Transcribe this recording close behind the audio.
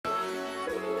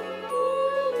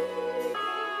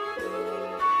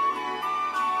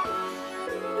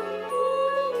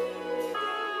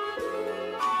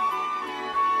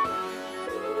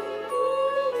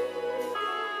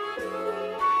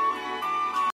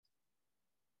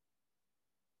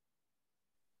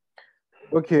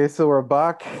Okay, so we're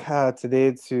back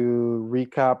today to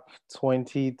recap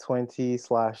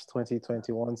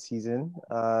 2020/2021 season.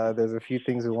 There's a few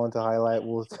things we want to highlight.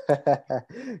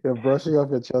 You're brushing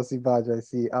off your Chelsea badge, I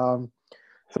see. So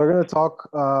we're gonna talk.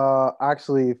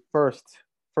 Actually, first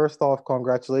off,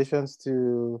 congratulations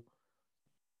to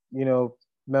you know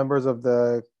members of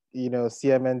the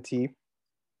CMNT.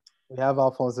 We have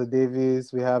Alphonso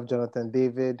Davies, we have Jonathan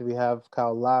David, we have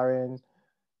Larin.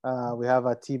 We have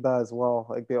Atiba as well.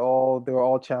 Like they were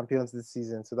all champions this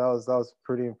season. So that was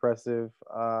pretty impressive.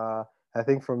 I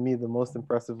think for me the most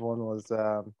impressive one was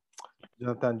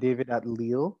Jonathan David at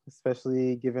Lille,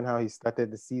 especially given how he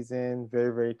started the season,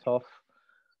 very very tough.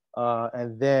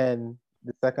 And then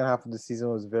the second half of the season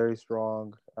was very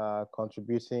strong,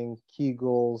 contributing key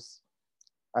goals.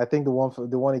 I think the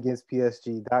one against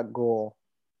PSG, that goal,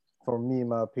 for me, in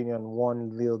my opinion,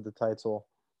 won Lille the title,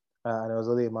 and it was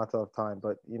only a matter of time.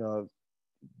 But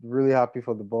really happy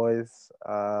for the boys.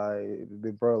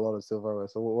 They brought a lot of silverware.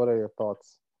 So, what are your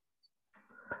thoughts?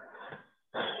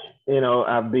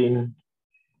 I've been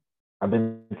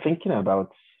thinking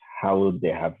about how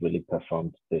they have really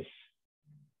performed this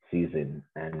season,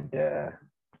 and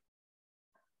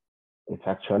it's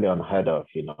actually unheard of,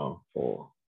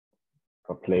 for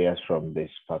players from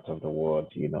this part of the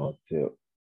world, to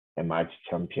emerge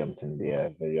champions in their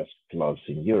various clubs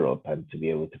in Europe and to be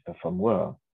able to perform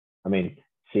well. I mean,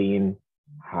 seeing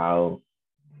how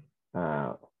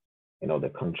the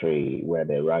country where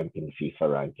they rank in FIFA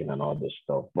ranking and all this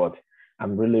stuff. But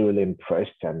I'm really, really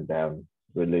impressed and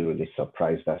really, really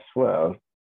surprised as well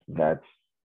that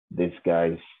these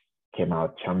guys came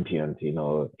out champions,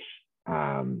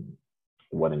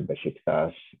 one in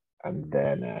Besiktas and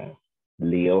then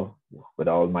Lille with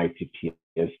almighty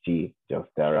PSG just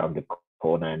around the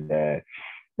corner, and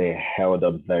they held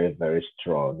up very, very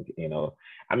strong.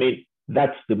 I mean,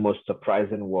 that's the most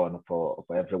surprising one for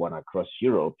everyone across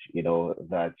Europe.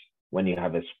 That when you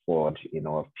have a squad,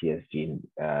 of PSG,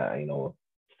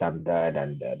 standard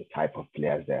and the type of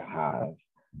players they have,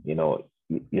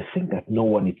 you think that no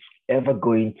one is ever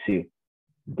going to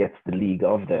get the league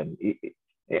of them.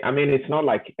 I mean, it's not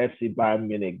like FC Bayern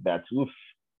Munich that, oof,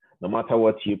 no matter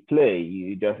what you play,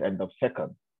 you just end up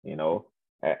second,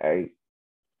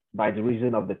 by the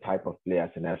reason of the type of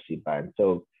players in FC Bayern.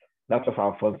 So that of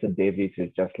Alphonso Davies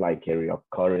is just like a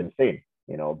recurring thing,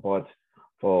 but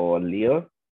for Lille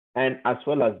and as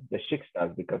well as the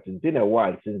Besiktas, because it's been a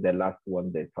while since they last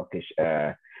won the Turkish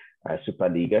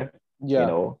Superliga, Yeah.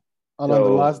 And on the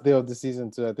last day of the season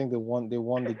too. I think they won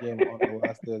the game on the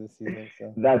last day of the season.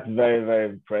 So that's very, very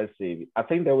impressive. I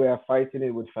think that we are fighting it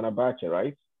with Fenerbahce,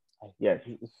 right? Yes.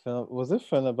 Was it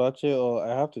Fenerbahce or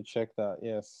I have to check that?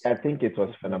 Yes. I think it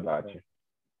was Fenerbahce.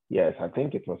 Yes, I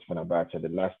think it was Fenerbahce, the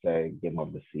last game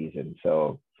of the season.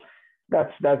 So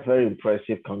that's very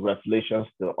impressive. Congratulations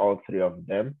to all three of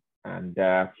them. And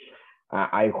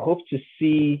I hope to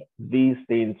see these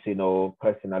things,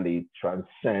 personally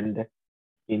transcend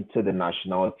into the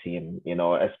national team,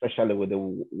 especially with the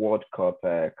World Cup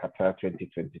Qatar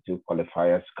 2022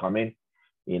 qualifiers coming.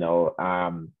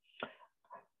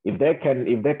 If they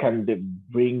can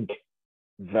bring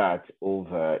that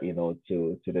over,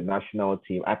 to the national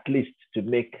team, at least to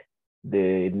make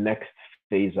the next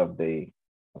phase of the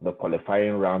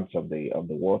qualifying rounds of the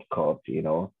World Cup,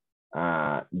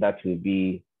 that will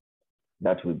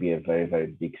be a very,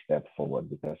 very big step forward,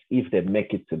 because if they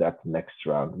make it to that next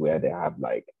round where they have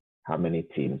like how many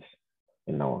teams,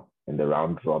 in the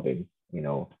round robin,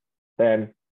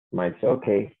 then might say,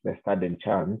 okay, there's standing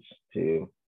chance to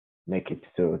make it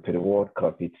to the World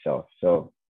Cup itself.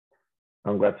 So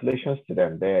congratulations to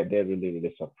them. They really,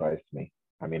 really surprised me.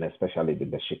 I mean, especially the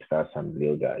Besiktas and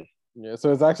Lille guys. Yeah,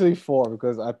 so it's actually 4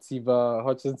 because Atiba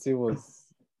Hutchinson was.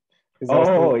 He's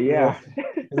also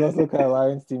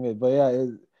Larin's teammate. But yeah,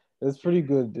 it's pretty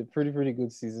good. Pretty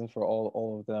good season for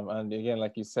all of them. And again,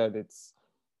 like you said, it's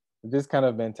this kind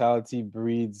of mentality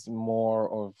breeds more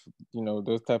of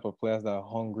those type of players that are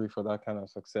hungry for that kind of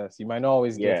success. You might not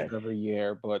always get it every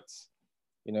year, but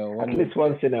at least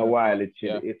once in a while it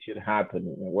should happen.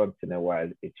 Once in a while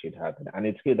it should happen, and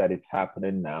it's good that it's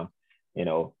happening now.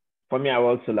 For me, I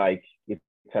also like it's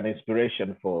an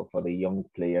inspiration for the young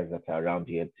players that are around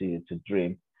here to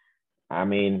dream. I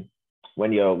mean,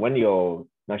 when your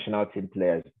national team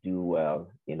players do well,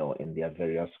 in their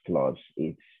various clubs,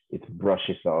 it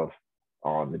brushes off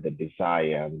on the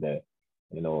desire and the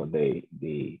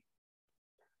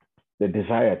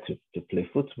desire to play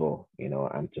football,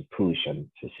 and to push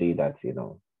and to see that,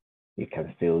 you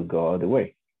can still go all the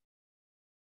way.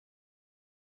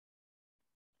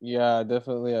 Yeah,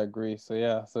 definitely agree. So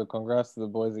yeah, so congrats to the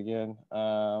boys again.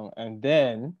 And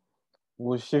then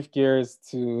we'll shift gears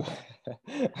to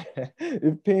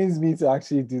it pains me to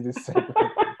actually do this segment.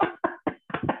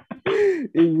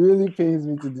 It really pains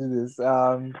me to do this.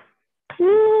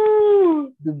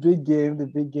 The big game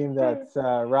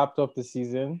that wrapped up the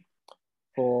season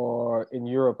for in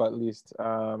Europe at least.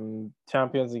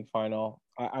 Champions League final.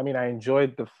 I mean, I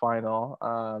enjoyed the final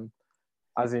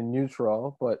as a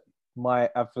neutral, but my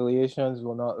affiliations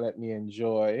will not let me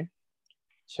enjoy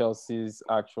Chelsea's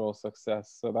actual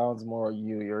success. So that one's more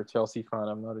you. You're a Chelsea fan.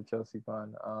 I'm not a Chelsea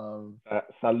fan.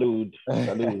 Salute,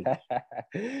 salute,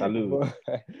 salute.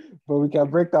 but, but we can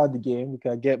break down the game. We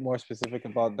can get more specific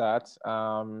about that.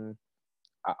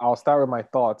 I'll start with my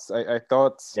thoughts. I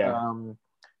thought Yeah.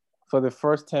 for the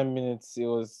first 10 minutes, it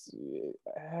was.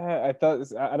 I thought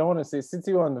I don't want to say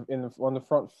City were on the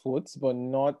front foot, but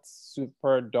not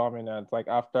super dominant. Like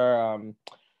after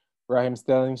Raheem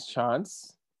Sterling's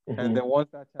chance, and then once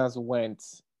that chance went,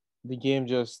 the game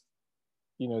just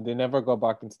they never got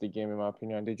back into the game. In my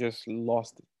opinion, they just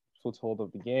lost foothold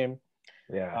of the game.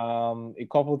 Yeah. A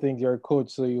couple of things. You're a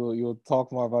coach, so you'll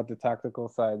talk more about the tactical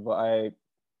side. But I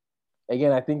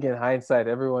think in hindsight,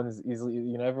 everyone is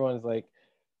easily, everyone's like,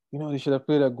 they should have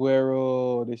played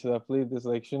Aguero. They should have played this.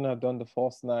 Like, shouldn't have done the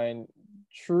false nine.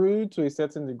 True to a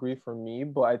certain degree for me,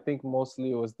 but I think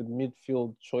mostly it was the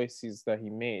midfield choices that he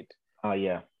made Oh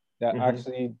yeah. that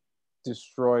actually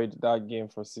destroyed that game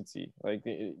for City. Like,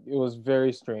 it was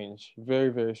very strange, very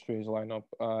very strange lineup.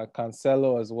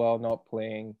 Cancelo as well not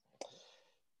playing.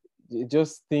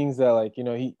 Just things that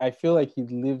I feel like he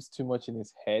lives too much in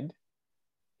his head.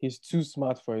 He's too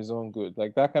smart for his own good.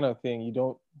 Like that kind of thing. You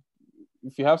don't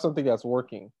if you have something that's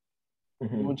working,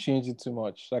 don't change it too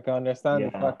much. Like I understand the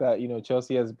Yeah. fact that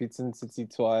Chelsea has beaten City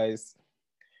twice,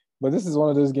 but this is one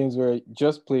of those games where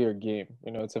just play your game.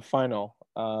 It's a final.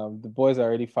 The boys are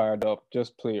already fired up.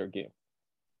 Just play your game.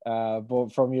 But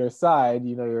from your side,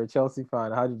 you're a Chelsea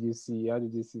fan. How did you see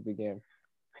the game?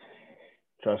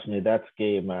 Trust me, that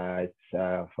game,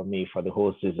 it's for me for the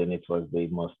whole season. It was the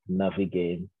most nervy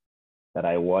game that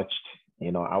I watched.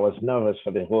 I was nervous for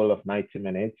the whole of 90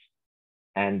 minutes,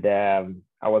 and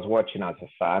I was watching as a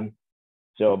fan.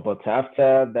 So, but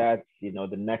after that,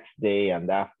 the next day and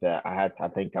after, I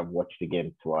think I've watched the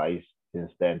game twice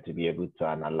since then to be able to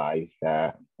analyze.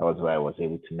 That was where I was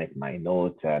able to make my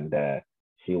notes and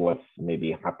see what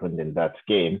maybe happened in that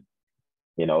game.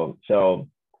 So,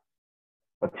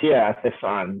 but yeah, as a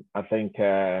fan, I think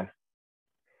I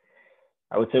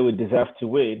would say we deserve to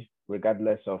win,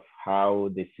 regardless of how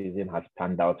the season has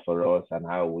panned out for us and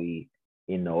how we,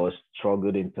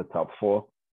 struggled into top four.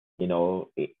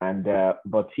 And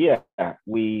but yeah,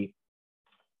 we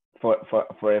for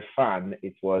a fan,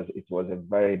 it was a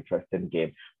very interesting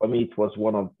game. For me, it was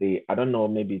one of the I don't know,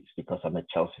 maybe it's because I'm a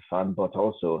Chelsea fan, but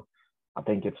also I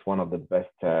think it's one of the best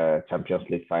Champions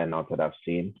League finals that I've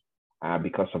seen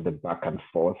because of the back and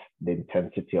forth, the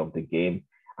intensity of the game.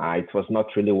 It was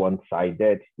not really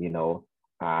one-sided.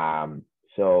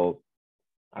 So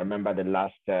I remember the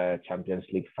last Champions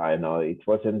League final. It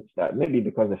wasn't that maybe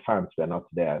because the fans were not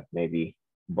there, maybe,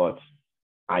 but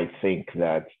I think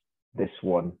that this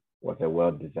one was a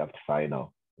well-deserved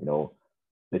final.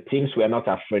 The teams were not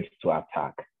afraid to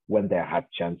attack when they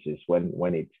had chances. When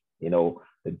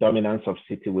the dominance of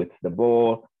City with the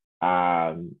ball,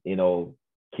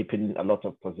 keeping a lot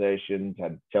of possessions,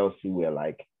 and Chelsea were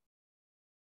like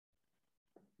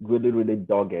really, really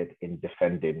dogged in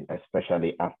defending,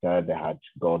 especially after they had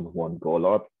gone one goal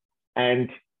up. And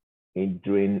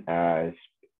during,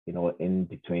 in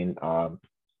between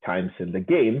times in the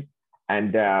game.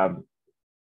 And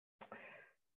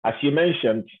as you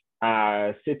mentioned,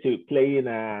 City playing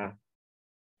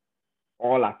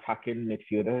all attacking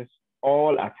midfielders,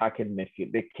 all attacking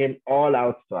midfield. They came all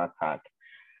out to attack.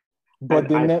 But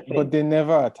they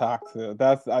never attacked.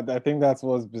 I think that's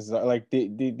what's bizarre. Like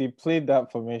they played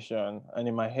that formation, and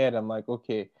in my head, I'm like,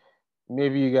 okay,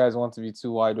 maybe you guys want to be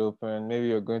too wide open. Maybe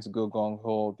you're going to go gung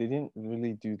ho. They didn't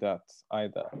really do that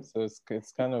either. So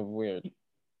it's kind of weird.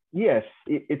 Yes,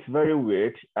 it's very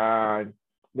weird. The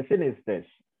thing is this: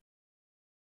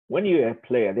 when you're a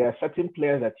player, there are certain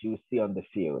players that you see on the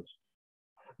field.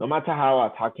 No matter how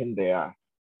attacking they are,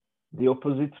 the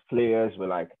opposite players were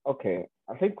like, okay,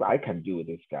 I think I can deal with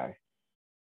this guy.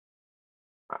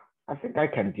 I think I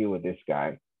can deal with this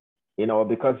guy,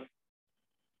 because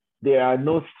there are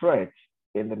no threats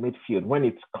in the midfield when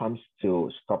it comes to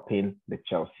stopping the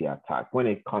Chelsea attack, when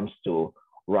it comes to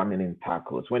running in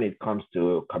tackles, when it comes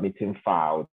to committing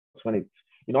fouls, when it's,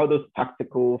 all those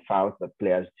tactical fouls that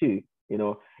players do,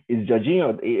 It's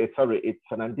Jorginho, it's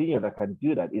Fernandinho that can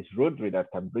do that. It's Rodri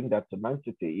that can bring that to Man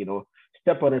City,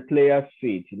 step on a player's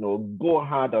feet, go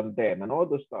hard on them and all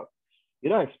those stuff. You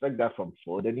don't expect that from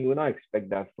Foden. You don't expect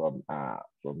that from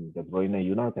De Bruyne.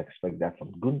 You don't expect that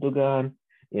from Gundogan,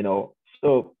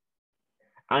 So,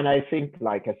 and I think,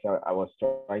 like I was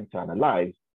trying to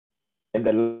analyze, in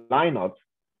the lineup,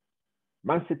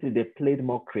 Man City, they played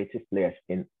more creative players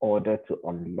in order to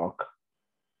unlock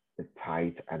the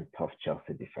tight and tough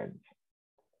Chelsea defense.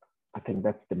 I think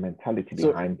that's the mentality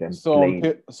behind them playing.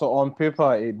 So on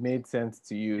paper, it made sense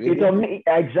to you.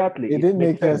 Exactly. It didn't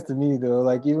make sense to me though.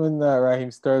 Like even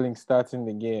Raheem Sterling starting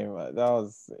the game, that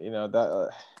was that.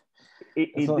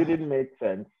 It didn't make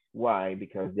sense. Why?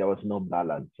 Because there was no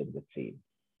balance in the team.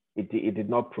 It did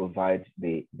not provide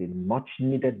the much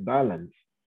needed balance,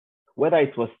 whether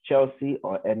it was Chelsea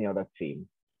or any other team.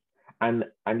 And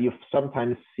you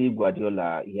sometimes see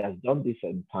Guardiola, he has done this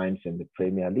at times in the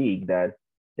Premier League, that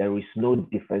there is no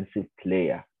defensive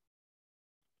player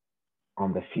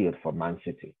on the field for Man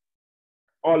City.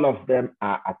 All of them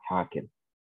are attacking.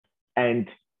 And,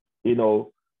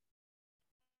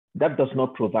 that does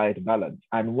not provide balance.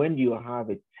 And when you have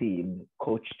a team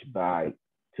coached by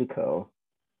Tuchel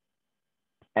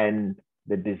and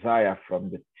the desire from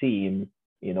the team,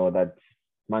 that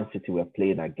Man City were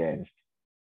playing against,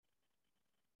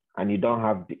 and you don't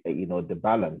have the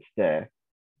balance there,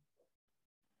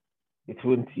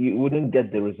 you wouldn't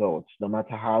get the results no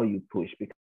matter how you push.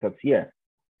 Because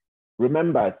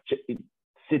remember,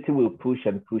 City will push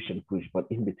and push and push, but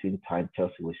in between time,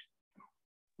 Chelsea will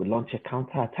launch a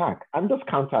counter attack, and those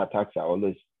counter attacks are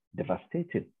always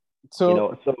devastating.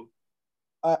 So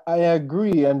I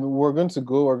agree, and we're going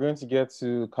to get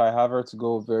to Kai Havertz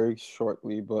go very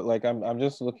shortly, but like I'm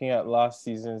just looking at last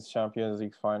season's Champions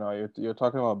League final. You're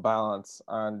talking about balance,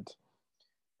 and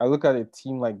I look at a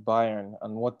team like Bayern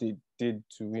and what they did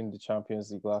to win the Champions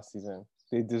League last season.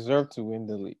 They deserved to win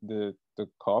the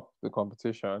cup, the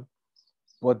competition,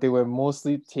 but they were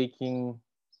mostly taking.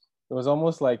 It was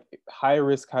almost like high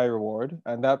risk, high reward,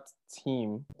 and that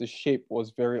team, the shape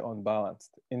was very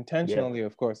unbalanced. Intentionally,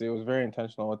 Of course, it was very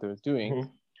intentional what they were doing, Mm-hmm.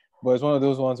 but it's one of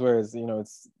those ones where it's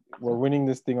we're winning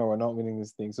this thing or we're not winning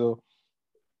this thing. So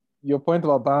your point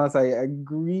about balance, I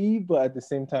agree, but at the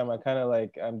same time,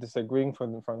 I'm disagreeing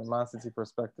from the Man City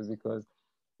perspective, because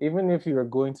even if you're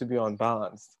going to be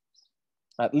unbalanced,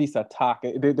 at least attack.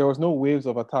 There was no waves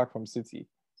of attack from City.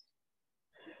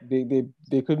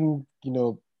 They couldn't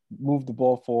move the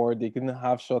ball forward. They couldn't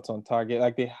have shots on target.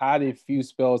 Like they had a few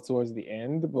spells towards the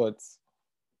end, but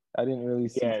I didn't really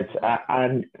see. Yes,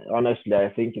 and honestly, I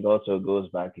think it also goes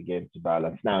back again to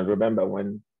balance. Now, remember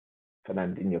when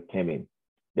Fernandinho came in,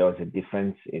 there was a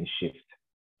difference in shift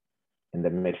in the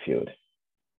midfield.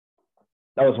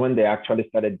 That was when they actually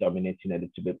started dominating a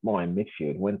little bit more in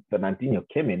midfield. When Fernandinho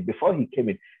came in, before he came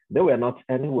in, they were not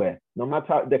anywhere. No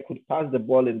matter, they could pass the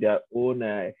ball in their own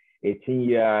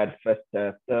 18-yard, first,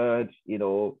 third,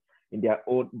 in their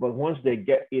own. But once they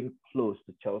get in close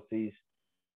to Chelsea's,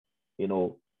 in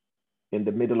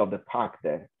the middle of the park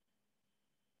there,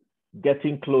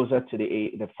 getting closer to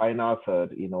the final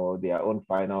third, their own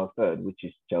final third, which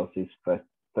is Chelsea's first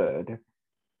third,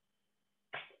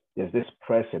 there's this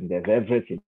pressing, there's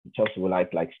everything. Chelsea will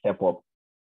like step up,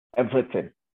 everything.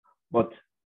 But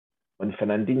when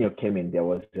Fernandinho came in, there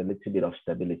was a little bit of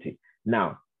stability.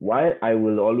 Now, why I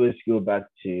will always go back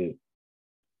to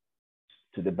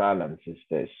the balance is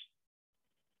this.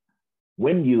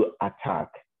 When you attack,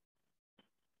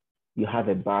 you have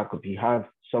a backup. You have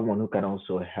someone who can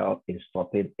also help in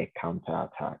stopping a counter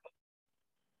attack.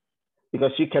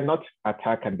 Because you cannot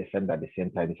attack and defend at the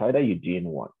same time. It's either you're doing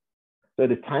one. So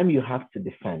the time you have to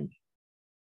defend,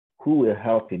 who will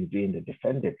help in doing the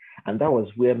defending? And that was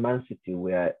where Man City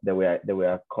they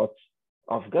were caught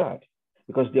off guard,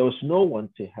 because there was no one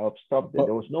to help stop them.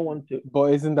 There was no one to.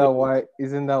 But isn't that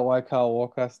why Kyle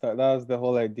Walker started? That was the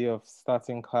whole idea of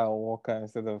starting Kyle Walker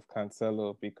instead of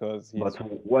Cancelo, because he's.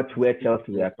 But where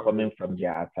Chelsea were coming from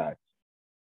their attack.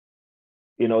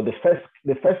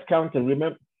 The first counter.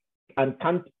 Remember, and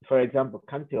for example,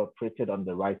 Kante operated on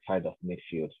the right side of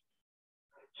midfield.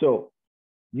 So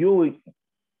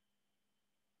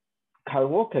Kyle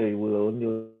Walker will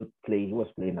only play. He was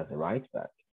playing as a right back,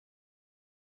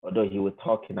 although he was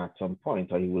talking at some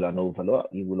point, or he will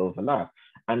overlap.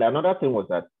 And another thing was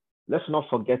that let's not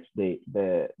forget the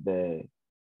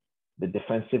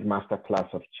defensive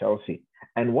masterclass of Chelsea.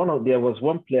 And there was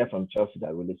one player from Chelsea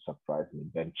that really surprised me,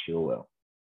 Ben Chilwell.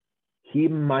 He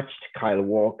matched Kyle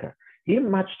Walker.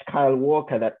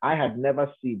 That I had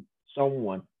never seen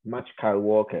someone match Kyle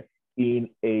Walker in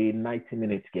a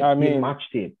 90-minute game. I He mean,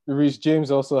 matched him. Rhys James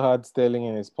also had Sterling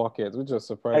in his pocket, which was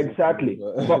surprising. Exactly.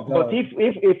 But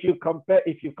if you compare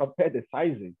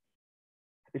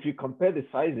the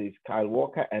sizes, Kyle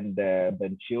Walker and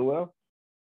Ben Chilwell,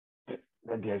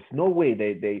 there's no way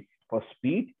they for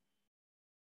speed,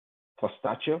 for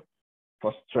stature,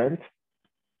 for strength,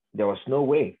 there was no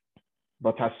way.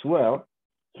 But as well,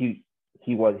 he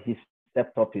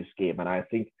stepped up his game, and I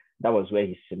think that was where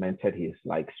he cemented his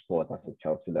spot as a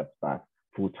Chelsea left back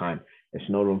full time. There's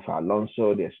no room for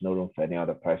Alonso. There's no room for any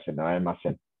other person. I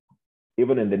imagine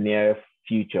even in the near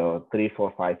future, 3,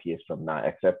 4, 5 years from now,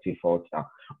 except he falls down.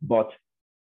 But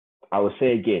I will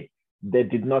say again, they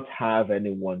did not have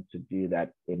anyone to do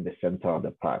that in the center of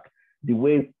the park. The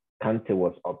way Kante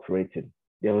was operating,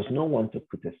 there was no one to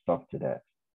put a stop to that.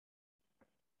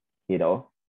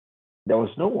 There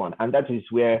was no one. And that is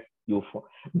where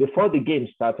before the game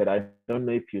started, I don't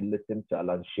know if you listened to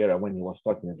Alan Shearer when he was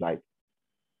talking, it's like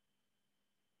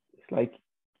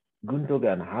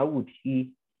Gundogan, how would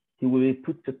he will be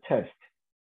put to test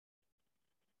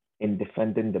in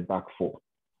defending the back four.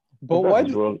 But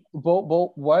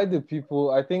why do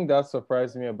people, I think that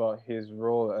surprised me about his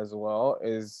role as well,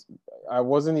 is I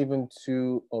wasn't even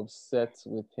too upset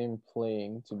with him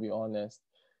playing, to be honest.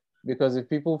 Because if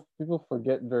people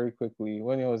forget very quickly,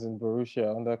 when he was in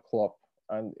Borussia under Klopp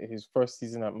and his first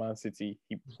season at Man City,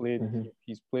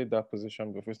 he's played that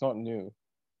position before. It's not new.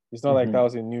 It's not like that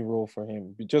was a new role for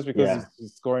him. Just because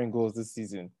he's scoring goals this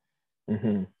season,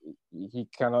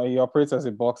 he operates as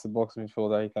a box-to-box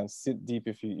midfielder. He can sit deep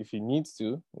if he needs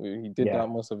to. He did that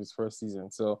most of his first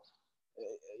season. So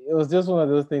it was just one of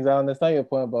those things. I understand your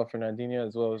point about Fernandinho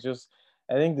as well. It's just,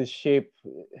 I think the shape,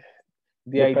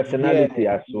 the personality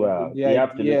as well. You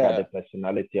have to look at the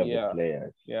personality of the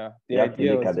players. Yeah, you have to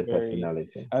look at the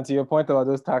personality. And to your point about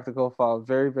those tactical fouls,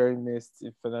 very, very missed.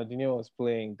 If Fernandinho was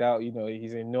playing, that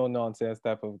he's a no nonsense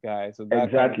type of guy. So that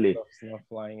exactly kind of stuff's not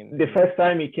flying in. The first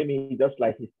time he came in, just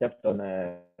like he stepped on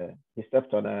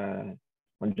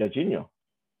Jorginho.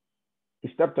 He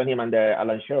stepped on him, and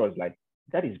Alan Shearer was like,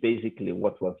 that is basically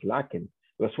what was lacking.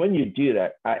 Because when you do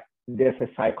that, there's a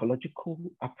psychological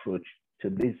approach to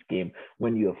this game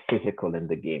when you're physical in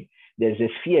the game. There's a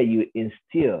fear you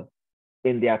instill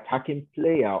in the attacking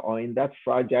player or in that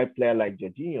fragile player like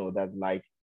Jorginho that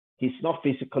he's not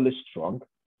physically strong.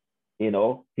 He's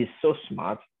so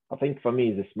smart. I think for me,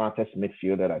 he's the smartest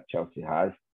midfielder that Chelsea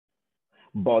has.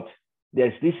 But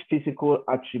there's this physical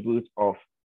attribute of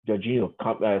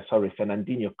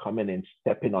Fernandinho coming and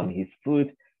stepping on his foot,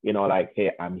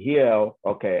 hey, I'm here.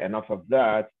 Okay, enough of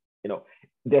that.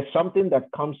 There's something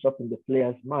that comes up in the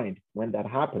player's mind when that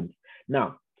happens.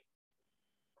 Now,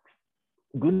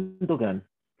 Gundogan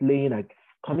playing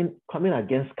coming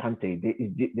against Kante,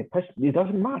 the person, it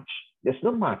doesn't match. There's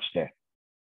no match there,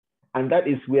 and that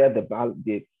is where the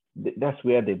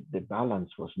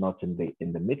balance was not in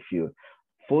the midfield.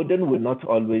 Foden will not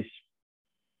always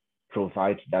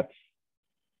provide that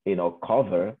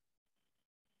cover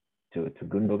to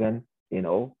Gundogan,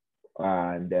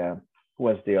 and who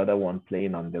was the other one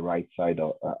playing on the right side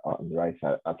on the right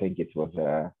side? I think it was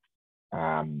De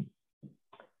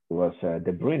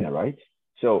Bruyne, right?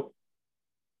 So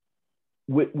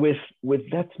with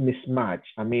that mismatch,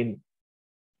 I mean,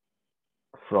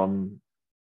 from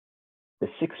the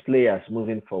 6 players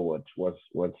moving forward was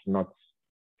not.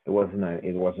 It wasn't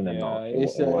enough.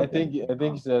 I think he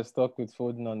should have stuck with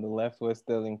Foden on the left where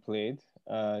Sterling played.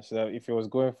 If it was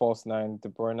going false 9, De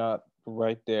Bruyne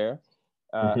right there.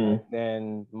 And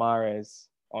then Mahrez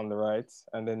on the right,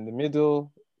 and then the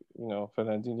middle,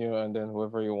 Fernandinho, and then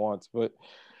whoever you want. But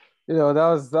that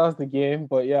was the game.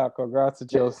 But yeah, congrats to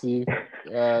Chelsea.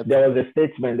 There was a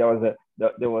statement.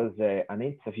 There was an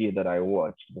interview that I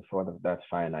watched before that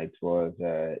final. It was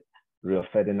Rio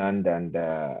Ferdinand, and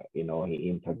he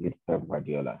interviewed Pep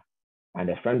Guardiola. And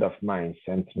a friend of mine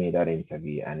sent me that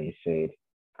interview, and he said,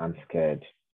 "I'm scared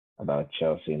about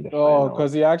Chelsea in the final." Oh,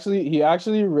 because he actually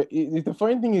the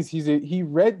funny thing is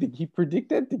he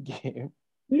predicted the game.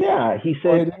 Yeah, he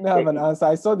said he didn't have an answer.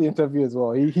 I saw the interview as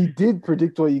well. He did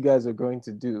predict what you guys are going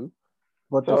to do,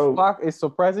 but the fact is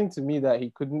surprising to me that he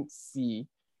couldn't see.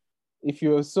 If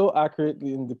you're so accurate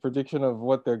in the prediction of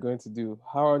what they're going to do,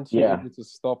 how aren't you able to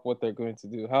stop what they're going to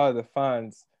do? How are the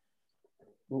fans,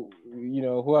 who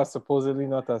are supposedly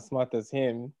not as smart as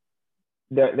him?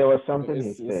 There was something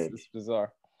he said. It's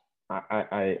bizarre.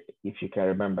 I if you can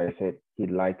remember, he said he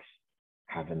likes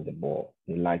having the ball.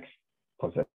 He likes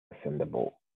possessing the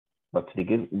ball. But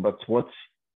what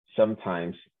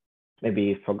sometimes,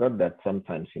 maybe he forgot that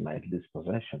sometimes he might lose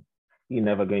possession. You're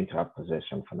never going to have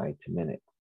possession for 90 minutes.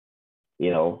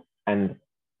 And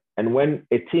And when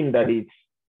a team that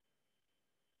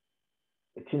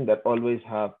always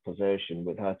have possession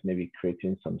without maybe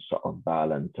creating some sort of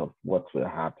balance of what will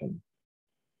happen,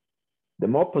 the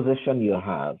more possession you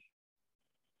have,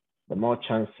 the more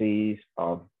chances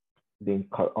of being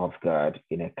caught off guard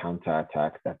in a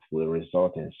counter-attack that will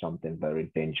result in something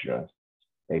very dangerous,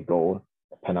 a goal,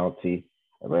 a penalty,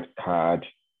 a red card,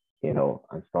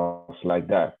 and stuff like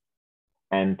that.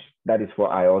 And that is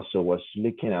what I also was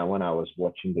looking at when I was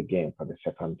watching the game for the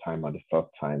second time or the third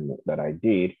time that I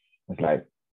did. It's like,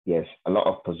 yes, a lot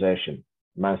of possession.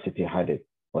 Man City had it.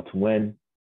 But when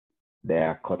they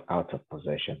are caught out of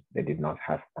possession, they did not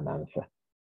have an answer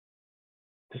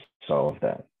to solve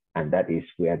that. And that is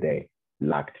where they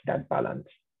lacked that balance.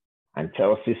 And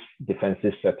Chelsea's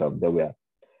defensive setup, they were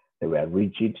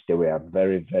rigid, they were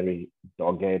very, very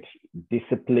dogged,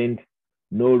 disciplined,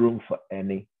 no room for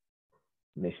any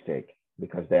mistake,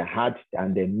 because they had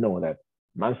and they know that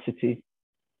Man City,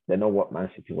 they know what Man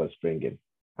City was bringing.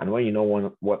 And when you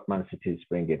know what Man City is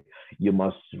bringing, you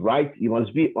must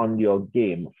be on your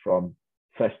game from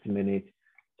first minute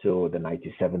to the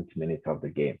 97th minute of the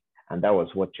game. And that was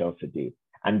what Chelsea did.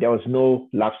 And there was no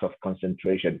lapse of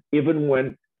concentration. Even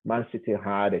when Man City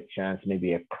had a chance,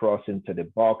 maybe a cross into the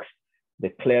box, the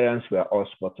clearance were all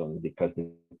spot on because the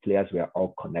players were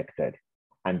all connected.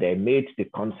 And they made the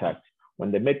contact.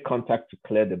 When they made contact to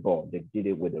clear the ball, they did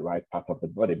it with the right part of the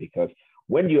body, because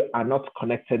when you are not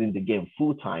connected in the game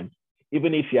full time,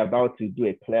 even if you're about to do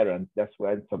a clearance, that's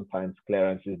when sometimes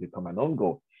clearances become an own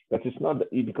goal. But it's not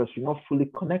because you're not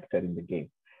fully connected in the game.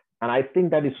 And I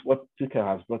think that is what Tuchel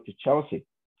has brought to Chelsea,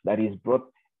 that he's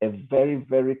brought a very,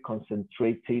 very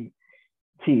concentrated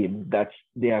team that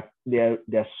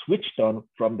they're switched on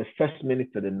from the first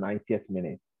minute to the 90th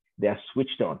minute. They are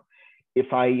switched on.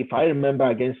 If I remember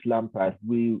against Lampard,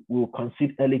 we will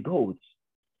concede early goals.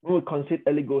 When we concede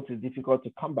early goals, it's difficult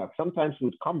to come back. Sometimes we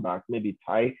would come back, maybe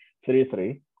tie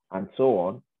 3-3 and so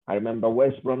on. I remember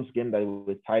West Brom's game that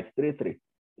we tied 3-3.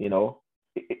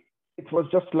 It was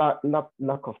just lack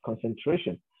of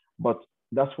concentration. But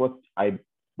that's what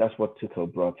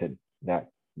Tuchel brought in, that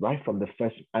right from the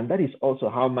first, and that is also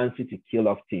how Man City kill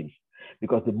off teams,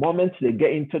 because the moment they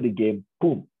get into the game,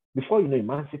 boom, before you know it,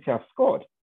 Man City have scored,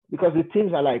 because the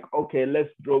teams are like, okay, let's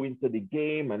draw into the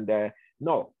game, and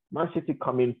no, Man City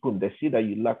come in, boom, they see that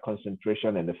you lack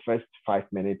concentration in the first 5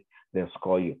 minutes, they'll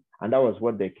score you, and that was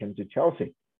what they came to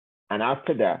Chelsea, and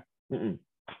after that,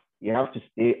 you have to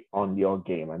stay on your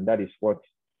game, and that is what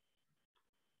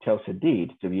Chelsea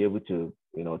did to be able to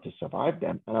to survive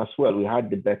them. And as well, we had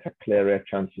the better, clearer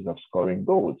chances of scoring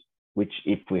goals, which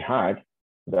if we had,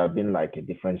 would have been like a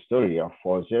different story of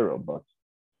 4-0. But,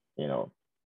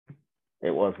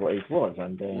 it was what it was.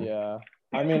 And yeah,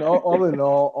 I mean, all in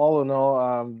all,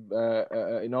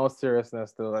 in all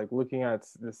seriousness, though, like looking at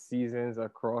the seasons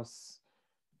across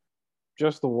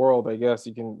just the world, I guess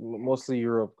you can mostly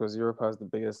Europe, because Europe has the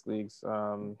biggest leagues.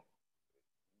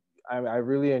 I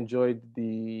really enjoyed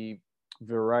the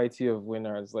variety of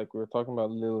winners. Like we were talking about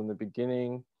Lille in the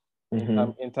beginning,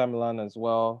 Inter Milan as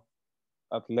well,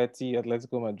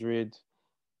 Atletico Madrid,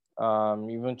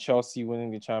 even Chelsea winning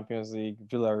the Champions League,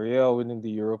 Villarreal winning the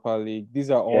Europa League.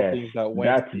 These are all things that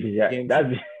went against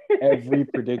every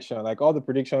prediction. Like all the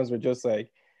predictions were just like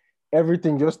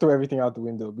just throw everything out the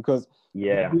window, because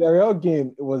the Villarreal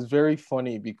game, it was very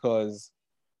funny because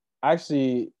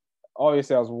actually,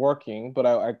 obviously I was working, but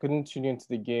I couldn't tune into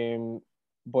the game.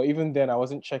 But even then, I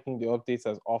wasn't checking the updates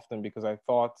as often because I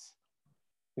thought,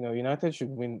 United should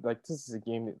win. Like this is a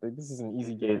game. Like this is an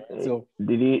easy game. So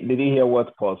did he hear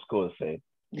what Paul Scholes said?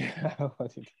 Yeah.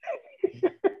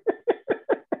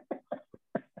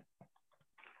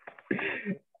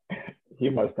 He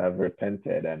must have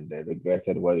repented and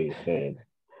regretted what he said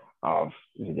of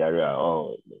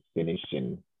Villarreal. Finished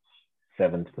in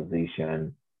 7th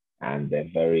position, and they're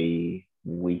very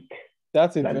weak.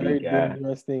 That's a very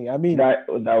dangerous thing. I mean, that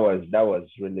was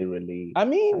really, really. I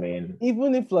mean,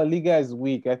 even if La Liga is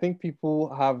weak, I think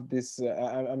people have this.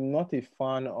 I'm not a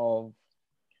fan of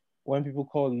when people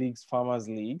call leagues farmers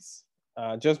leagues,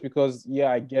 just because,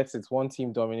 I guess it's one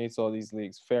team dominates all these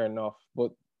leagues. Fair enough,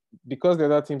 but because the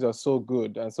other teams are so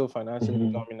good and so financially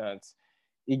dominant,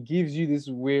 it gives you this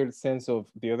weird sense of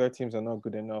the other teams are not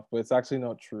good enough, but it's actually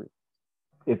not true.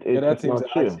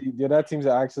 The other teams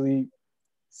are actually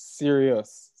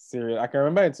serious. I can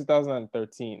remember in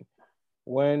 2013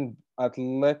 when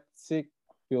Athletic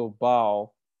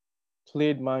Bilbao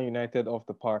played Man United off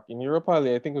the park in Europa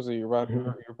League. I think it was a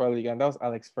Europa League, and that was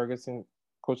Alex Ferguson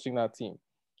coaching that team.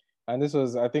 And this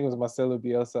was, I think it was Marcelo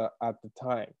Bielsa at the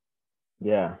time.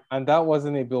 Yeah. And that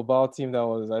wasn't a Bilbao team that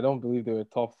was, I don't believe they were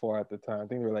top four at the time. I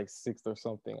think they were like sixth or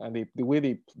something. And the way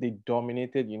they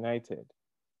dominated United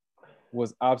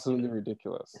was absolutely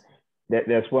ridiculous.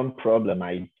 There's one problem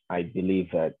I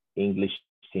believe that English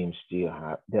teams still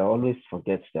have. They always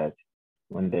forget that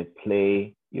when they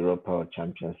play Europa or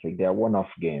Champions League, they are one-off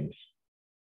games.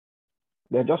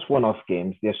 They're just one-off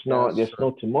games. Yeah, There's sure.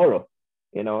 no tomorrow.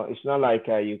 It's not like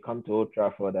you come to Old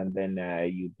Trafford and then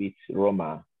you beat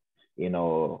Roma,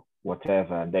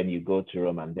 whatever, and then you go to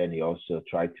Roma and then you also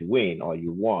try to win or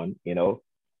you won.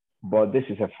 But this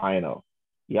is a final.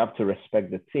 You have to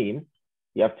respect the team.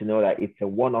 You have to know that it's a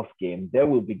one-off game. They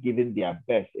will be giving their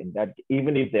best in that,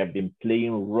 even if they have been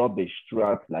playing rubbish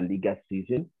throughout La Liga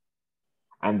season,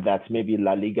 and that maybe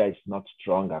La Liga is not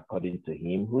strong according to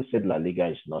him. Who said La Liga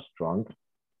is not strong?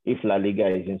 If La Liga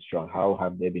isn't strong, how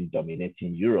have they been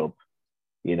dominating Europe,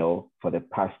 for the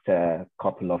past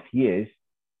couple of years,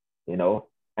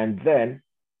 And then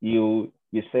you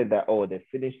said that, oh, they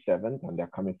finished seventh and they're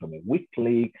coming from a weak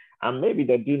league, and maybe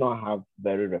they do not have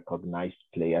very recognized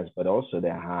players, but also they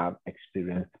have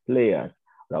experienced players.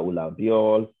 Raul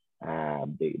Albiol,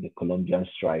 the Colombian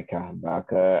striker,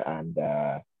 Barker, and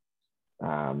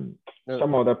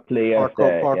some other players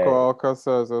there. Paco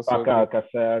Alcacer is also Paco good.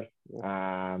 Alcacer,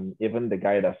 even the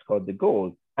guy that scored the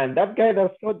goal. And that guy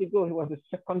that scored the goal, he was the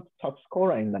second top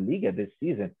scorer in La Liga this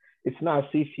season. It's not as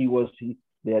if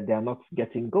they are not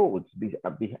getting goals.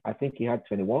 I think he had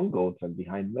 21 goals and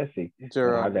behind Messi.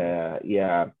 Gerard.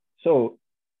 So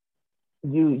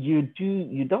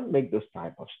you don't make those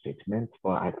type of statements,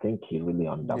 but I think he really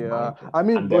undermined Yeah. him. I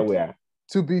mean, And but there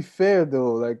to be fair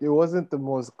though, like it wasn't the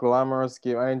most glamorous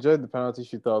game. I enjoyed the penalty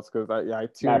shootouts because I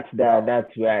tuned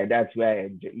that's where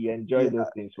you enjoy those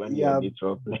things when you're yeah.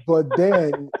 neutral play. But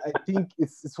then I think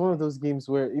it's one of those games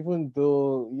where even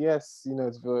though yes,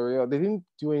 it's Villarreal, they didn't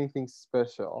do anything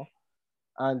special,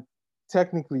 and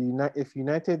technically, if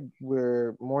United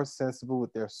were more sensible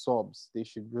with their subs, they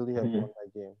should really have won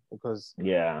that game because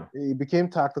it became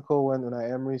tactical when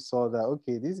Unai Emery saw that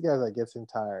okay, these guys are getting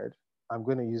tired. I'm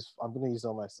gonna use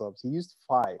all my subs. He used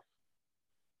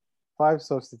five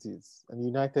substitutes, and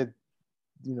United,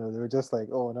 they were just like,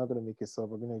 oh, we're not gonna make a sub.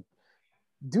 We're gonna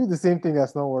do the same thing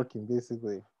that's not working,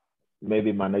 basically.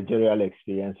 Maybe managerial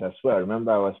experience as well.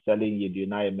 Remember, I was telling you the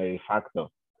Unai Emery factor.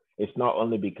 It's not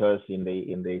only because in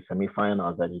the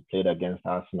semi-finals that he played against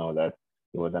Arsenal that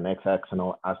he was an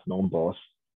ex-Arsenal boss,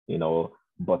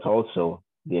 but also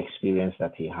the experience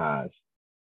that he has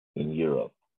in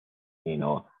Europe.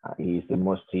 He's the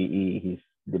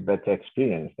better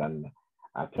experience than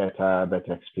Arteta,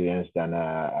 better experience than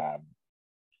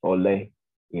Ole,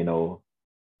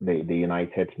 the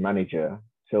United manager.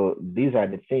 So these are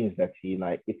the things that he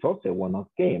like. It's also a one-off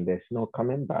game. There's no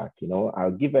coming back.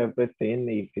 I'll give everything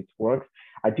if it works.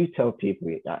 I do tell people,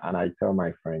 and I tell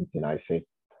my friends, I say,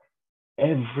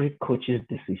 every coach's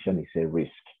decision is a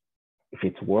risk. If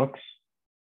it works,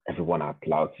 everyone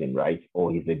applauds him, right?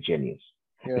 Or he's a genius.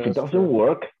 Yeah, if it doesn't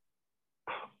work,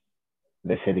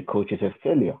 they say the coach is a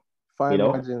failure. Fine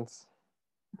margins.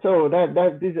 So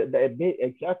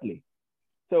exactly.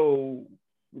 So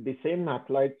the same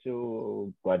applied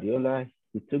to Guardiola.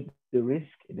 He took the risk.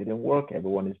 It didn't work.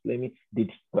 Everyone is blaming.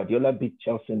 Did Guardiola beat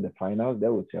Chelsea in the final? They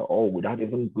would say, oh, without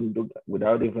even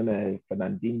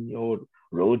Fernandinho,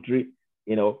 Rodri.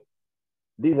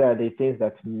 These are the things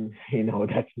that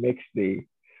that makes the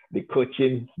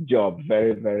coaching job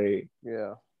very, very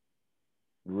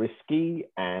risky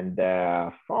and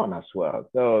fun as well.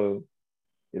 So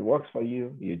it works for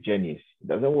you, you're genius. It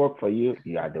doesn't work for you,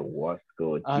 you are the worst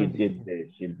coach. You did this,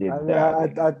 you did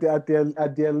that.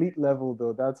 At the elite level,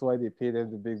 though, that's why they pay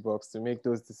them the big bucks to make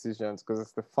those decisions because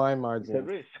it's the fine margin. It's a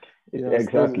risk.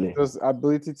 Exactly. Those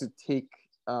ability to take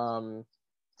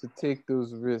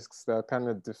those risks that kind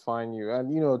of define you.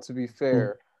 And to be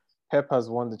fair, Pep has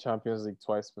won the Champions League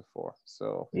twice before.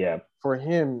 So for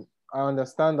him, I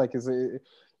understand like it's a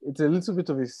little bit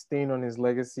of a stain on his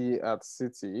legacy at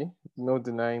City. No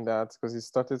denying that because he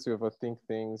started to overthink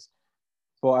things.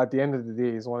 But at the end of the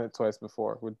day, he's won it twice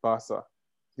before with Barca.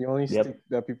 The only stick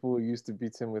that people used to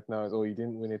beat him with now is, oh, you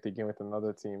didn't win it again with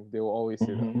another team. They will always say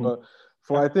that.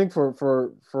 But I think for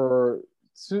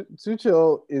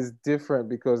Tuchel is different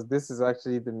because this is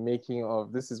actually the making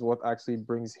of, this is what actually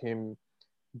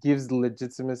gives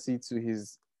legitimacy to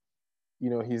his,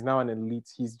 he's now an elite.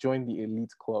 He's joined the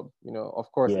elite club. Of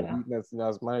course, eliteness,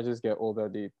 as managers get older,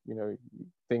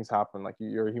 things happen. Like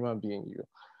you're a human being.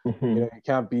 You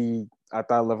can't be at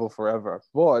that level forever.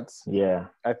 But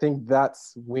I think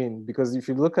that's win because if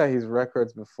you look at his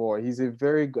records before, he's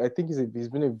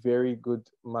been a very good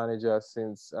manager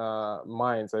since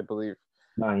Mainz, I believe.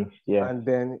 Nice, yeah. And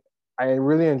then I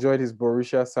really enjoyed his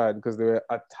Borussia side because they were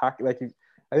I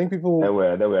think They people,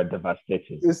 were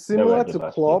devastating. it's They were similar to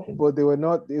Klopp, devastating. but they were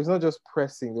not. It was not just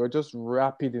pressing; they were just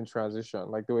rapid in transition.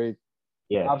 Like they were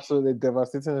Yes. absolutely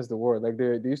devastating is the word. Like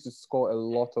they used to score a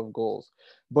lot of goals,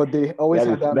 but they always That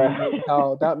had is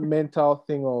that. that mental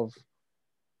thing of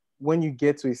when you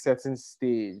get to a certain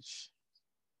stage,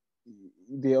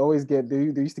 they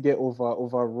used to get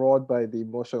overawed by the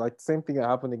emotion. Like same thing that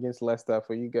happened against Leicester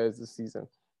for you guys this season,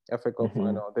 FA Cup Mhm.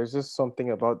 final. There's just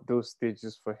something about those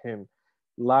stages for him.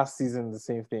 Last season, the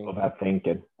same thing.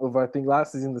 Overthinking. Overthink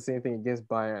last season, the same thing against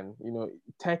Bayern.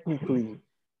 Technically,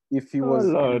 if he Oh was,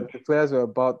 Lord. if the players were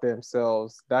about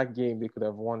themselves, that game they could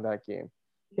have won that game.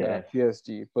 Yes.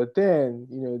 PSG. But then,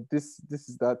 this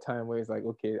is that time where it's like,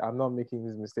 okay, I'm not making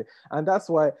this mistake. And that's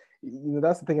why,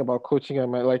 that's the thing about coaching.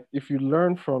 Like, if you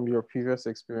learn from your previous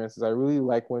experiences, I really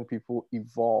like when people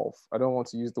evolve. I don't want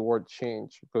to use the word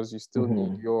change because you still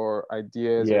need Mhm. your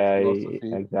ideas, your Yeah,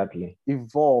 philosophy exactly.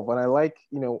 evolve. And I like,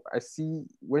 I see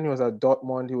when he was at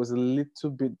Dortmund, he was a little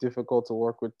bit difficult to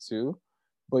work with too.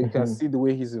 But you can Mhm. see the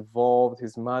way he's evolved.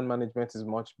 His man management is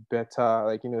much better.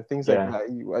 Like, things like Yeah.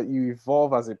 that. You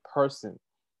evolve as a person,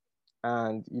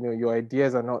 and your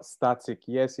ideas are not static.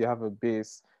 Yes, you have a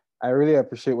base. I really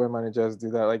appreciate when managers do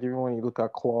that. Like even when you look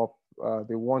at Klopp,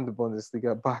 they won the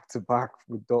Bundesliga back to back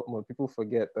with Dortmund. People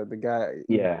forget that the guy,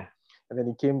 Yeah. and then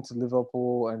he came to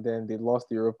Liverpool, and then they lost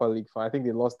the Europa League final. I think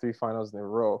they lost 3 finals in a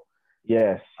row.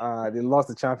 Yes. They lost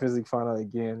the Champions League final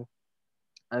again.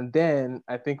 And then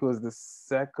I think it was the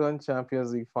second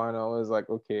Champions League final. I was like,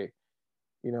 okay,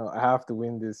 I have to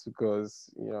win this because,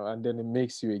 and then it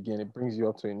makes you again, it brings you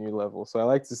up to a new level. So I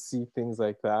like to see things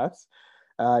like that.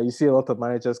 You see a lot of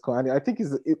managers come, and I think it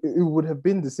would have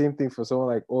been the same thing for someone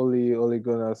like Ole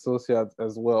Gunnar Solskjaer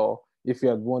as well if he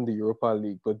had won the Europa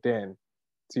League. But then,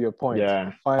 to your point,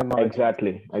 Yeah. fine margins.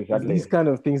 Exactly. It's these Exactly. kind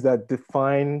of things that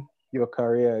define your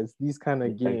career. It's these kind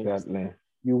of games. Exactly.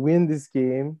 You win this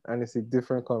game, and it's a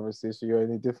different conversation. You're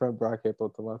in a different bracket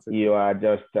automatically. You are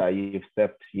just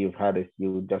you've had it.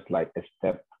 You just like a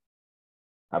step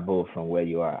above from where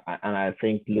you are, and I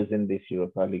think losing this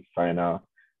Europa League final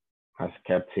has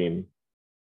kept him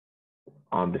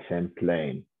on the same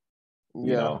plane.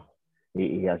 You Yeah, know,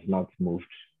 he has not moved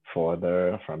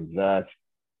further from that,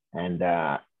 and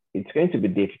it's going to be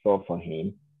difficult for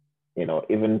him.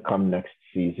 Even come next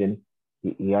season,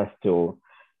 he has to.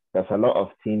 There's a lot of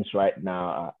teams right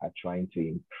now are trying to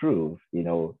improve. There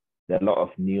are a lot of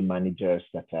new managers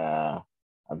that are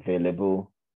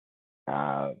available,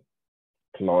 uh,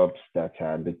 clubs that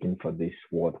are looking for these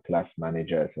world-class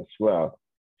managers as well.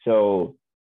 So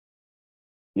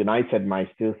United might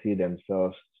still see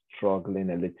themselves struggling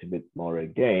a little bit more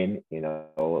again,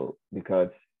 because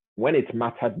when it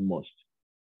mattered most,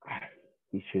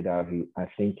 he should have. I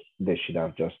think they should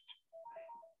have just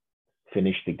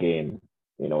finished the game,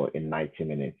 in 90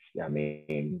 minutes. I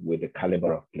mean, with the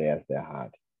caliber of players they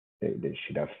had, they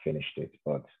should have finished it.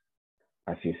 But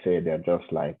as you say, they're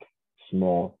just like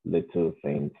small little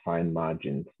things, fine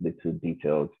margins, little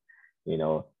details.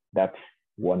 That's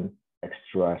one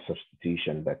extra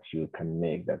substitution that you can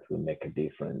make that will make a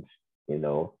difference. You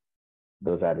know,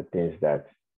 those are the things that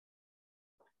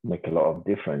make a lot of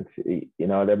difference. They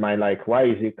might like, why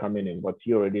is he coming in? But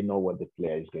you already know what the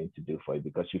player is going to do for you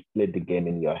because you've played the game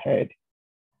in your head,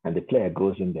 and the player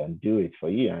goes in there and do it for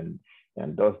you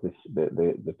and does this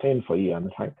the thing for you. And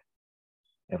it's like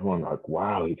everyone like,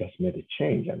 wow, he just made a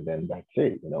change, and then that's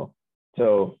it.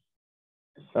 So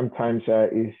sometimes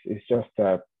it's just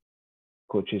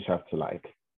coaches have to like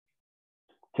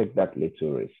take that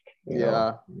little risk.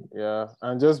 yeah, yeah.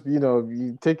 And just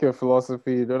you take your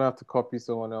philosophy. You don't have to copy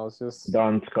someone else. Just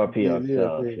Don't copy do your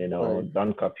yourself, thing. Like,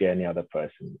 don't copy any other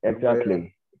person. but yeah,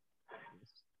 Exactly.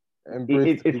 embrace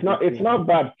the It's people not it's thing. not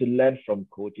bad to learn from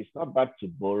coach. It's not bad to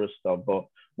borrow stuff, but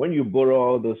when you borrow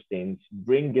all those things,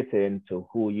 bring it into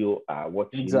who you are, what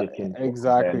you're looking for, and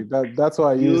Exactly. then That's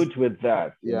why I use. build with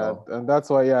that. Yeah, and that's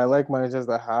why, yeah, I like managers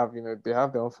that have, they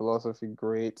have their own philosophy.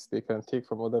 Great, they can take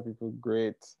from other people.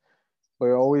 Great, but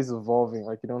you're always evolving.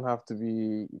 Like you don't have to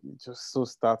be just so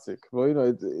static. But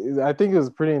I think it was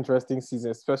a pretty interesting season,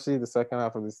 especially the second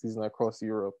half of the season across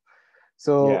Europe.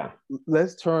 So Yeah,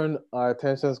 let's turn our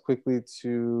attentions quickly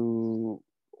to,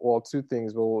 well, two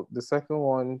things. Well, the second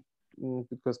one,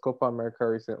 because Copa America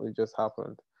recently just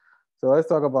happened. So let's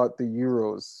talk about the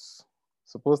Euros.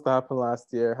 Supposed to happen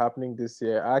last year, happening this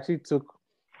year. I actually took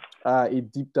a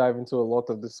deep dive into a lot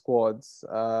of the squads.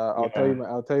 yeah,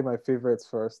 I'll tell you my favorites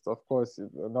first. Of course,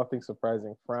 nothing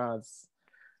surprising. France.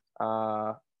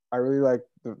 Uh, I really like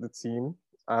the team.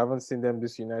 I haven't seen them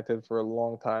this united for a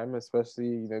long time,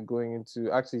 especially going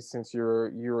into actually since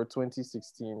Euro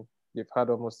 2016. They've had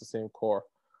almost the same core,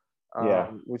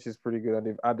 Yeah. which is pretty good, and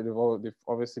they've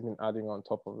obviously been adding on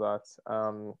top of that.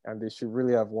 And they should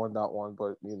really have won that one,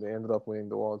 but they ended up winning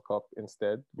the World Cup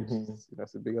instead, which is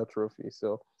it's a bigger trophy.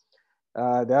 So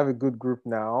they have a good group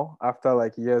now. After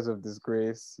like years of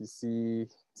disgrace, you see,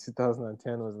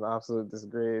 2010 was an absolute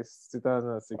disgrace.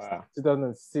 2006, Wow.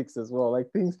 2006 as well.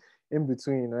 Like things in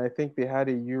between. And I think they had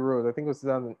a Euros. I think it was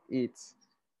 2008.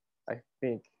 I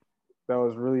think that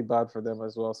was really bad for them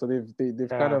as well. So they've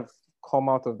kind of come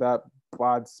out of that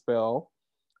bad spell.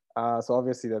 So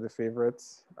obviously they're the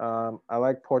favorites. I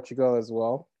like Portugal as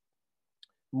well,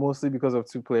 mostly because of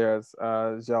two players,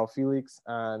 João Felix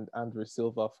and Andre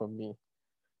Silva for me.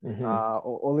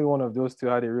 Only one of those two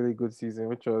had a really good season,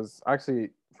 which was actually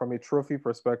from a trophy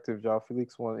perspective. João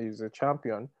Felix won; he was a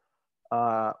champion.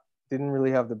 Didn't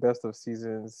really have the best of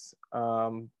seasons,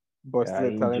 but still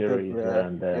a talented Injuries here player.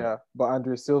 and there. Yeah, but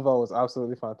Andre Silva was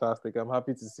absolutely fantastic. I'm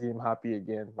happy to see him happy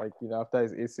again. Like after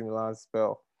his AC Milan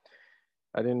spell,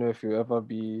 I didn't know if he'll ever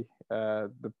be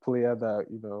the player that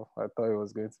I thought he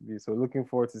was going to be. So looking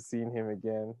forward to seeing him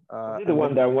again. Is he the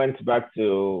one that went back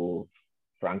to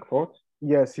Frankfurt?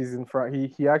 Yes, he's in front.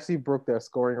 He actually broke their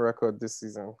scoring record this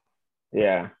season.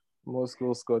 Yeah. Most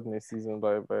goals scored in a season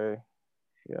by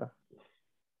yeah.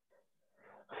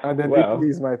 And then Italy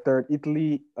is my third.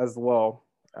 Italy as well.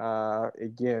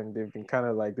 Again, they've been kind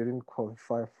of like they didn't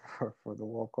qualify for the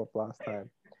World Cup last time,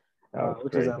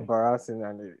 which is embarrassing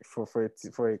and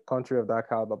for a country of that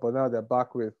caliber. But now they're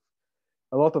back with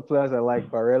a lot of players I like: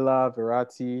 Barella,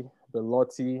 Verratti,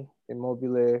 Belotti,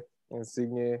 Immobile,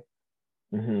 Insigne.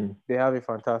 They have a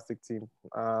fantastic team.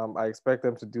 I expect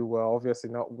them to do well. Obviously,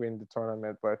 not win the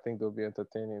tournament, but I think they'll be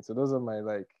entertaining. So those are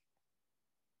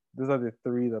the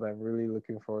three that I'm really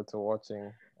looking forward to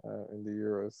watching in the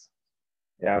Euros.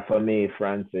 Yeah, for me,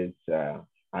 France is.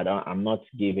 I'm not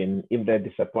giving. If they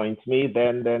disappoint me,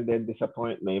 then they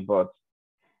disappoint me. But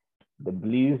the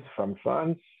Blues from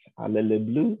France, Le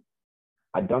Bleu,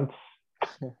 I don't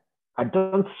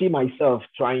see myself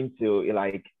trying to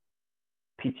like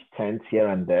pitch tents here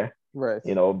and there, right?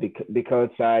 Because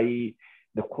the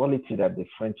quality that the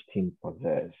French team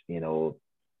possess, I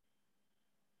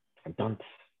don't.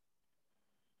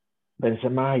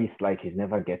 Benzema is like he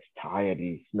never gets tired.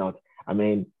 He's not. I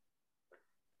mean,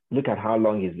 look at how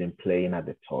long he's been playing at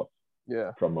the top.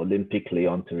 Yeah. From Olympic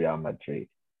Lyon to Real Madrid.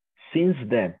 Since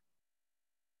then,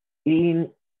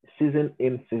 in season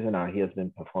out, he has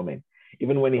been performing.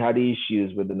 Even when he had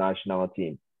issues with the national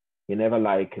team, he never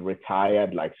like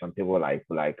retired like some people like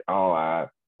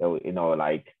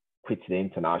quit the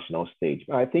international stage.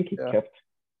 But I think he kept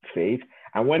faith.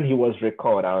 And when he was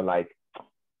recalled, I was like,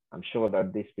 I'm sure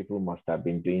that these people must have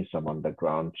been doing some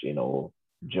underground,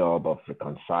 job of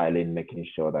reconciling, making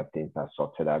sure that things are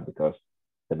sorted out, because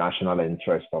the national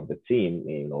interest of the team,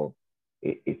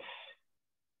 it's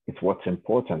what's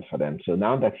important for them. So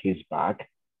now that he's back,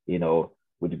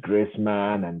 with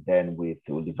Griezmann and then with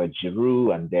Oliver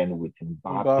Giroud and then with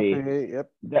Mbappe, yep.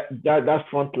 that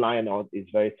front line is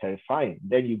very terrifying.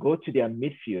 Then you go to their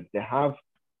midfield, they have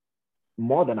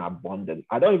more than abundant.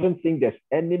 I don't even think there's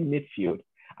any midfield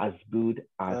as good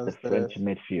as the French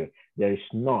midfield. There is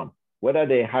none. Whether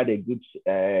they had a good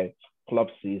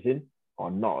club season or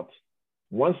not,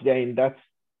 once they're in that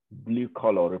blue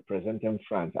color representing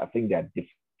France, I think they're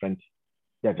different.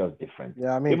 They're just different.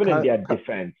 Yeah, I mean, even in their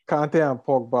defense, Kante and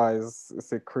Pogba is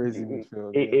a crazy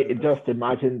midfield. Just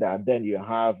imagine that. Then you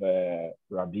have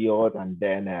Rabiot, and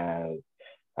then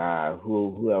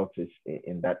who else is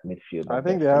in that midfield? I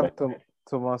think they have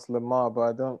Thomas Lemar, but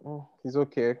I don't. He's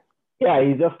okay. Yeah,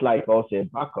 he's just like also a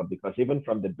backup, because even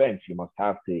from the bench, you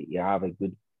have a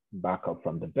good backup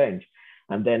from the bench.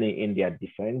 And then in their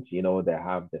defense, they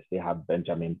still have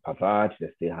Benjamin Pavard,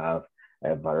 they still have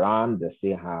Varane, they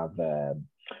still have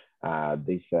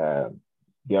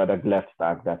the other left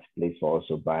back that plays for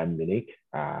also Bayern Munich.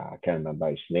 I can't remember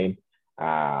his name.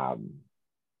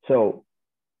 So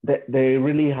they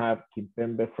really have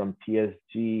Kimpembe from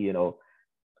PSG.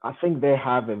 I think they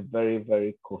have a very,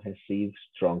 very cohesive,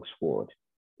 strong squad.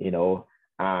 And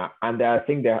I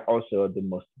think they're also the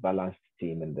most balanced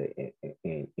team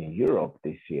in Europe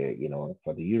this year.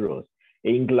 For the Euros.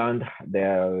 England,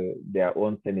 their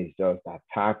own thing is just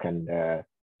attack and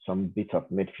some bit of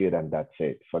midfield, and that's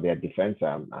it. For their defense,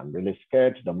 I'm really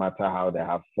scared. No matter how they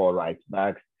have 4 right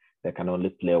backs, they can only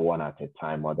play 1 at a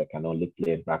time, or they can only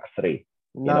play back 3.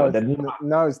 Now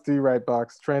it's 3 right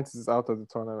backs. Trent is out of the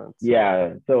tournament.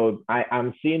 Yeah, so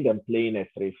I'm seeing them playing a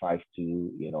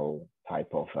 3-5-2,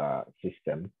 type of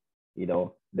system.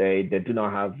 They do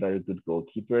not have very good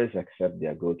goalkeepers, except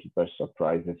their goalkeeper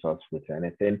surprises us with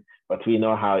anything. But we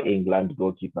know how England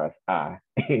goalkeepers are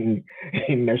in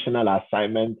national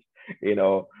assignments,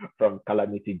 from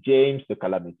Calamity James to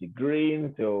Calamity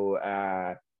Green to,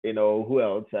 who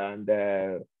else? And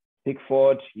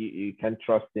Pickford, you can't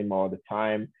trust him all the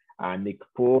time. And Nick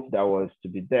Pope, that was to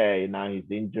be there. Now he's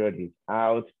injured, he's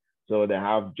out. So they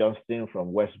have Justin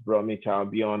from West Bromwich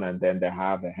Albion, and then they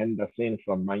have Henderson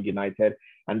from Man United.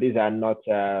 And these are not,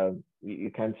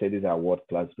 you can't say these are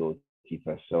world-class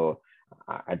goalkeepers. So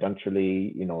I don't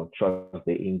really, trust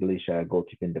the English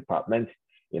goalkeeping department,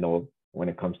 when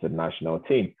it comes to the national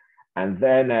team. And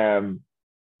then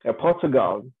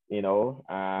Portugal, they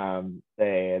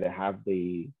have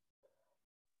the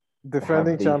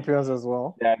defending champions as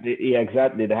well. Yeah,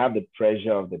 exactly. They have the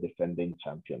pressure of the defending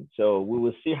champion. So we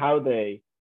will see how they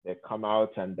come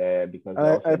out, and because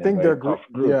I think their group,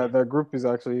 their group is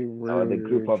actually really, the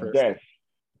group of death.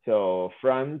 So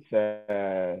France,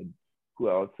 who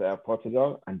else?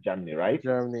 Portugal and Germany, right?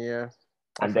 Germany, yeah.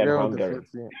 And then Hungary.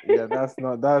 Yeah, that's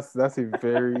a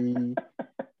very,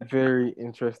 very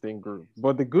interesting group.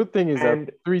 But the good thing is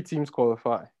that 3 teams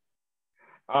qualify.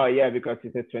 Oh yeah, because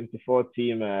it's a 24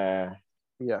 team. That's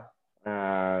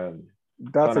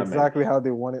tournament. Exactly how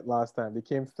they won it last time. They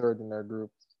came 3rd in their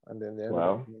group, and then they ended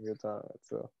up winning the tournament.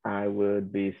 So I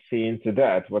would be seeing to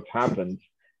that what happens.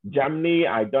 Germany,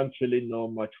 I don't really know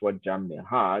much what Germany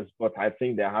has, but I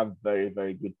think they have very,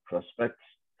 very good prospects.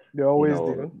 They always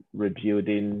do.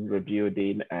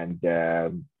 Rebuilding, and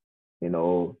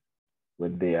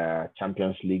with the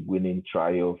Champions League winning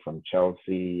trio from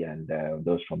Chelsea, and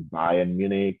those from Bayern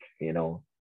Munich,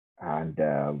 and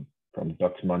from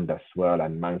Dortmund as well,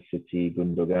 and Man City,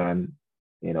 Gundogan,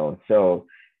 So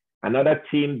another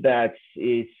team that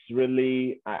is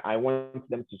really, I want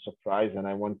them to surprise, and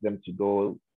I want them to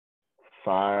go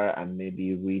far and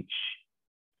maybe reach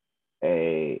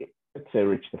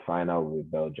the final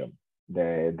with Belgium.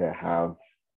 They have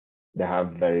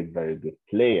very, very good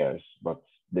players, but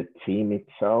the team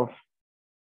itself,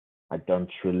 I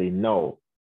don't really know.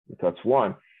 Because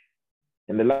one,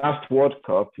 in the last World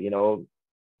Cup,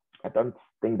 I don't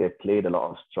think they played a lot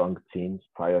of strong teams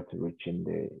prior to reaching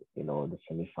the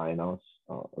semifinals,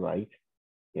 right?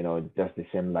 Just the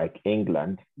same like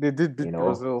England. They did beat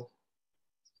Brazil.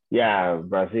 Yeah,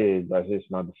 Brazil is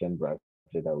not the same Brazil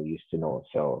that we used to know.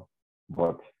 So,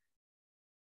 but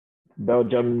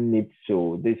Belgium needs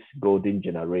to, this golden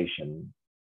generation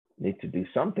need to do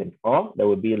something. Or there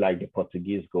would be like the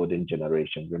Portuguese golden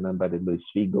generation. Remember the Luis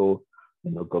Figo,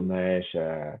 Gomes,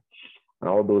 and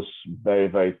all those very,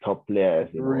 very top players,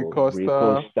 Rui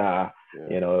Costa.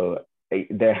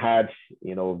 They had,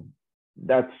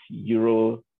 that's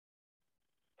Euro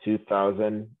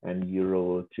 2000 and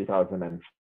Euro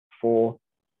 2004,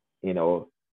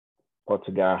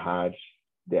 Portugal had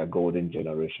their golden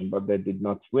generation, but they did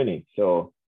not win it.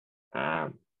 So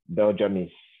Belgium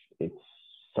it's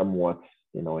somewhat,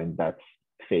 in that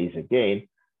phase again.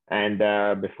 And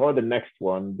before the next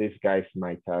one, these guys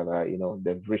might have,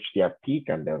 they've reached their peak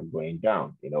and they're going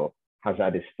down.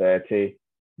 Hazard is 30,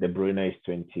 De Bruyne is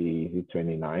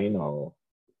 29, or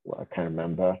I can't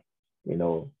remember.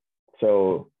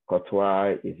 So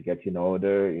Courtois is getting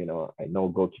older. I know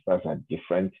goalkeepers are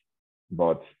different,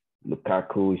 but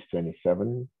Lukaku is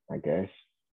 27, I guess.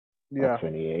 Yeah. Or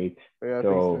 28. Yeah, I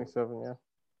think 27, yeah.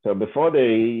 So before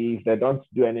if they don't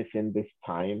do anything this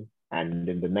time, and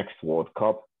in the next World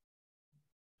Cup,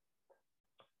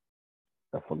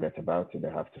 they forget about it. They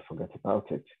have to forget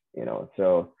about it,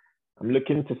 So I'm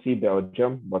looking to see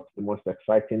Belgium, but the most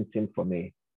exciting team for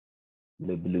me,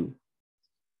 the Blue.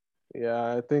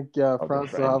 Yeah, I think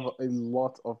France will have a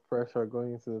lot of pressure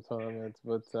going into the tournament,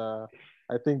 but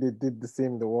I think they did the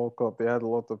same in the World Cup. They had a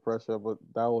lot of pressure, but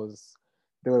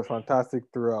they were fantastic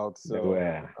throughout. So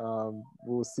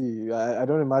we'll see. I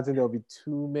don't imagine there'll be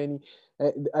too many.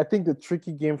 I think the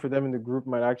tricky game for them in the group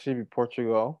might actually be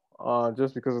Portugal,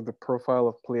 just because of the profile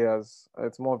of players.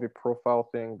 It's more of a profile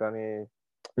thing than a.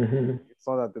 Mm-hmm. It's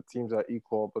not that the teams are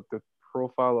equal, but the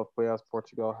profile of players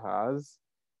Portugal has.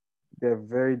 They're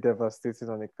very devastating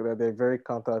on it. They're a very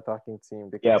counter-attacking team.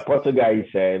 Portugal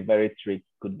is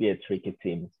could be a tricky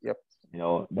team. Yep.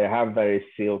 They have very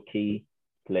silky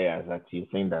players that you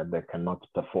think that they cannot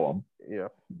perform. Yeah.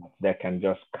 They can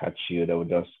just catch you. They will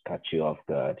just catch you off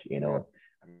guard. I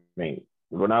mean,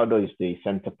 Ronaldo is the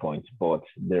center point, but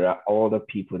there are other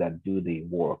people that do the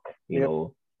work.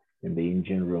 In the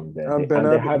engine room there.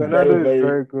 Bernardo is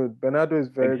very good. Bernardo is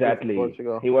very good for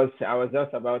Portugal. I was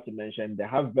just about to mention they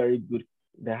have very good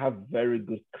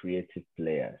creative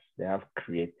players. They have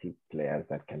creative players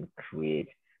that can create.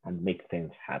 and make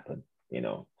things happen,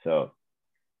 So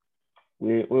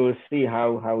we will see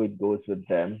how it goes with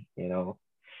them, and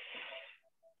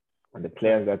the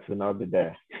players that will not be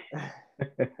there.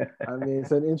 I mean,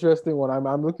 it's an interesting one.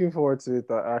 I'm looking forward to it.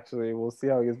 Actually, we'll see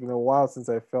how it's been a while since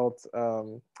I felt.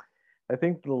 I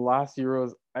think the last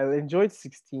Euros I enjoyed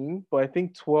 16, but I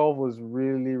think 12 was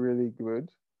really really good.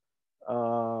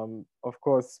 Of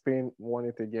course, Spain won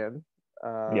it again.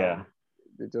 Yeah.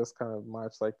 They just kind of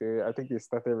matched like I think they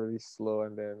started really slow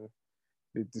and then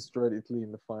they destroyed Italy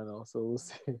in the final. So we'll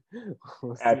see.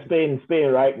 We'll see.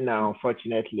 Spain right now, They're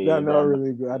fortunately, not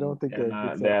really good. I don't think they're they're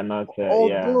a good not, side. they're not,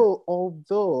 yeah.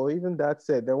 Although, even that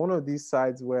said, they're one of these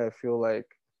sides where I feel like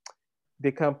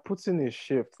they can put in a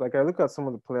shift. Like I look at some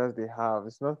of the players they have,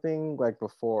 it's nothing like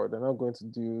before. They're not going to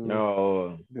do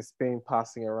No. the Spain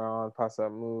passing around, pass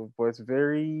and move, but it's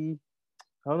very,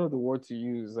 I don't know the word to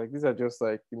use. Like these are just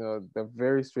like, they're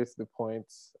very straight to the point.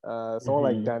 Someone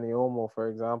like Danny Olmo, for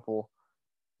example,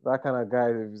 that kind of guy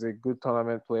is a good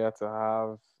tournament player to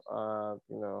have.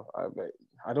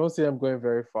 I don't see them going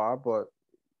very far, but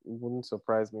it wouldn't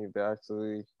surprise me if they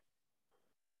actually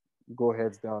go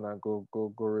heads down and go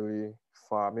really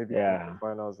far. Maybe Yeah.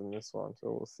 finals in this one.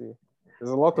 So we'll see.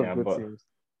 There's a lot of good But teams.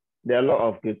 there are a lot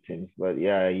of good teams, but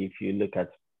yeah, if you look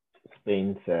at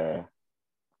Spain's,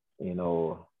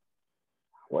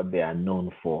 what they are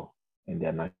known for in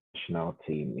their national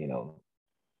team,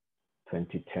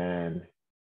 2010,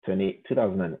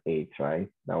 2008, right?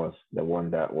 That was the one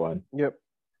that won. Yep.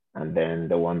 And then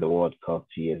they won the World Cup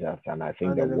 2 years after, and I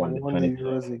think they won the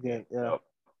Euros again. Yeah.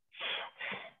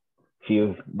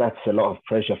 That's a lot of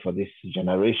pressure for this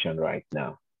generation right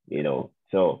now,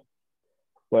 So,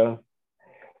 well,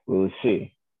 we'll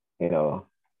see. We'll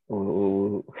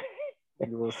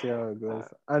see how it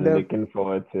goes. And then looking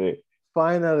forward to it.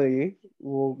 Finally,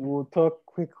 we'll talk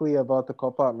quickly about the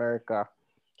Copa America.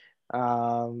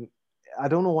 I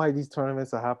don't know why these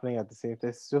tournaments are happening at the same time.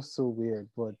 It's just so weird,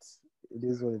 but it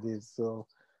is what it is. So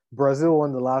Brazil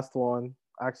won the last one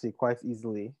actually quite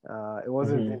easily. It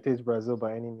wasn't vintage Brazil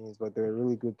by any means, but they were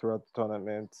really good throughout the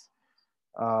tournament.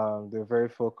 They were very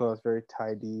focused, very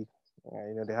tidy.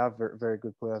 They have very, very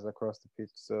good players across the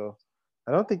pitch. So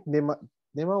I don't think Neymar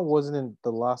wasn't in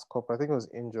the last Cup. I think he was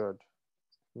injured.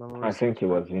 I think he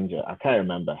was injured. I can't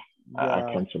remember. Yeah, I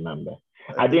can't remember.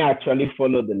 I didn't actually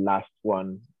follow the last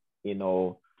one,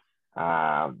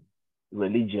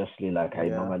 religiously like I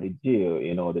normally do.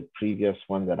 The previous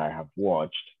ones that I have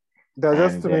watched. There's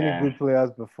just too many good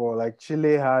players before. Like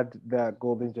Chile had that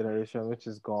golden generation, which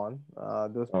is gone.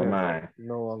 Those players are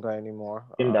no longer anymore.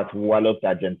 In that walloped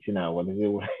Argentina, what is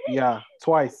it? Yeah,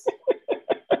 twice.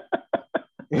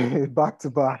 Back to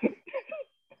back.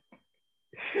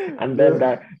 And then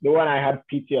the one I had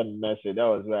pity on Messi. That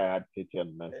was where I had pity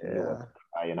on Messi. He was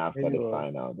crying after the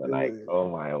final. But like, oh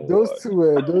my those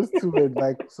word. two were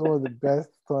like some of the best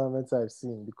tournaments I've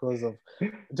seen because of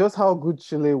just how good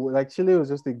Chile was. Like Chile was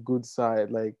just a good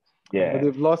side. Like, but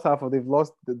they've lost they've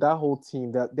lost that whole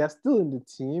team. That they're still in the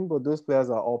team, but those players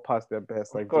are all past their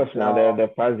best. Like, of course, now they're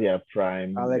past their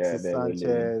prime. Alexis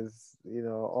Sanchez,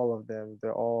 all of them.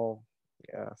 They're all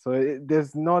So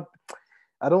there's not.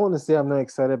 I don't want to say I'm not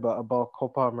excited about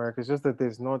Copa America. It's just that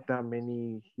there's not that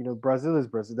many. Brazil is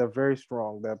Brazil. They're very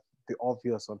strong. They're the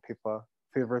obvious on paper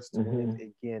favorites to win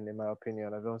it again, in my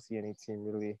opinion. I don't see any team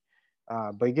really.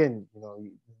 But again,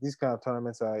 these kind of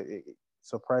tournaments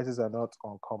surprises are not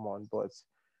uncommon. But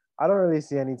I don't really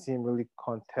see any team really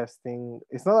contesting.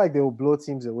 It's not like they will blow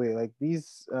teams away. Like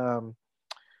these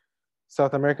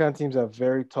South American teams are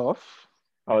very tough.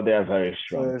 Oh, they are very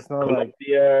strong. So it's not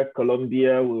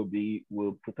Colombia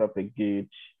will put up a good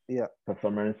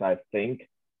performance, I think,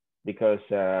 because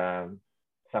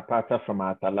Zapata from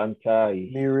Atalanta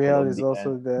is Muriel is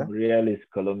also there. Muriel is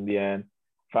Colombian.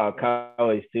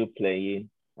 Falcao is still playing.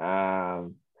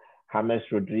 James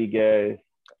Rodriguez.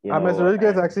 James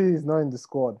Rodriguez actually is not in the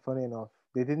squad. Funny enough,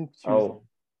 they didn't choose him.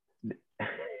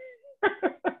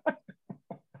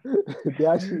 They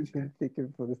actually didn't pick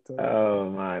him for this tournament. Oh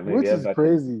my! Which is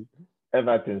crazy.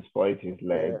 Everton spoiled his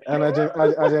leg. And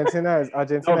Argentina is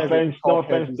no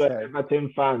offense to Everton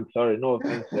fans. Sorry, no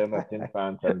offense to Everton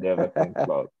fans and the Everton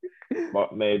club.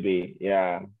 But maybe,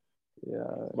 yeah.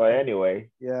 But anyway.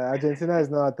 Yeah, Argentina is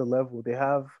not at the level. They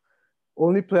have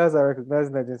only players I recognize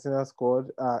in Argentina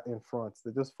squad are in front.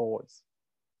 They're just forwards.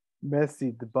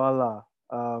 Messi, Dybala,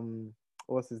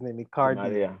 what's his name?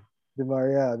 Icardi. Di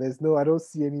Maria. I don't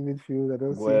see any midfield. I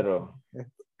don't see.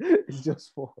 It's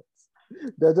just forwards.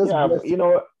 They're just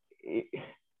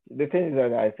the thing is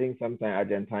that I think sometimes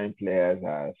Argentine players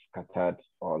are scattered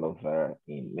all over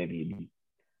in maybe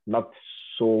not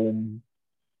so.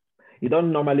 You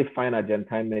don't normally find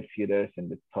Argentine midfielders in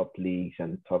the top leagues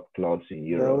and top clubs in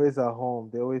They're Europe. always at home.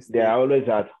 They always They're stay. always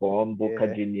at home, Boca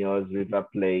Yeah. Juniors, River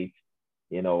Plate,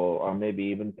 or maybe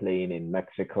even playing in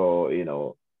Mexico,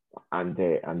 and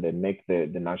they make the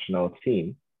national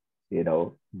team,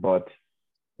 But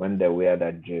when they wear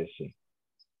that jersey,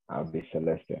 I'll be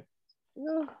Celeste.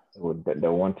 Yeah. They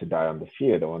want to die on the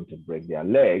field. They want to break their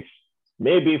legs,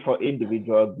 maybe for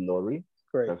individual glory.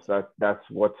 Great. Because that's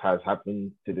what has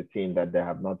happened to the team, that they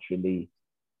have not really,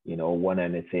 won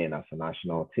anything as a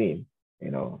national team,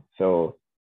 So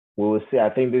we will see. I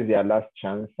think this is their last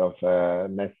chance of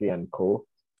Messi and co.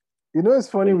 It's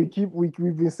funny. We've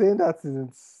been saying that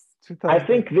since 2000. I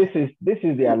think this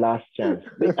is their last chance.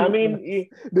 I mean,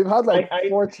 they've had like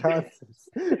 4 chances.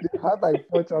 They've had like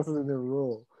 4 chances in a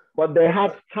row. But they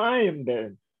had time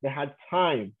then. They had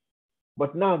time.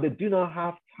 But now they do not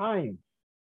have time.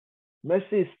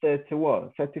 Messi is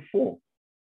 34.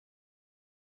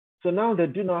 So now they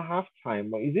do not have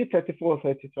time. Is it 34 or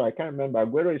 32? I can't remember.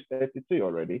 Aguero is 32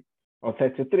 already, or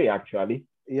 33 actually.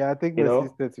 Yeah, I think Messi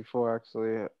is 34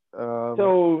 actually.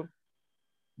 So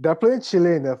they're playing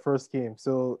Chile in their first game.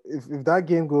 So if that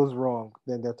game goes wrong,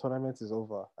 then their tournament is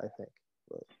over, I think.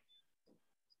 But...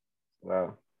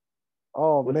 Well.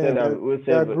 Oh man, their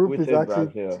group is actually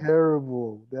Brazil.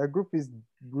 Terrible. Their group is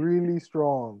really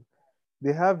strong.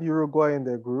 They have Uruguay in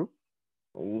their group.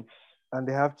 Oops. And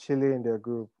they have Chile in their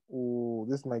group. Ooh,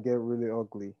 this might get really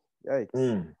ugly.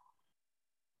 Yikes.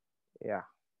 Yeah.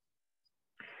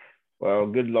 Well,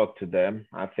 good luck to them.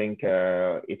 I think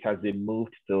it has been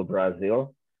moved to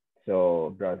Brazil.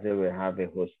 So Brazil will have a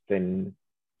hosting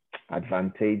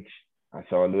advantage as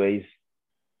always.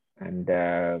 And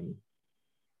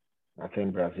I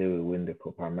think Brazil will win the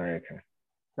Copa America.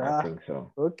 I think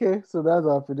so. Okay, so that's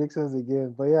our predictions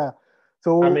again. But yeah,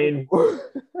 so I mean,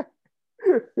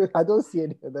 I don't see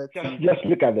any of that. Just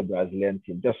look at the Brazilian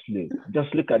team. Just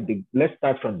look at let's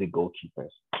start from the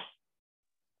goalkeepers.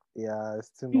 Yeah, it's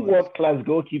too much. 2 world-class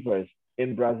goalkeepers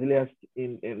in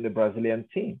the Brazilian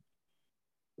team.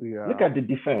 Yeah. Look at the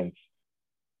defense.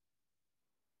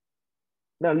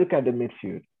 Now look at the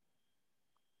midfield.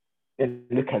 And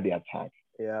look at the attack.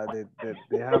 Yeah, they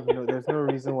have there's no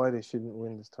reason why they shouldn't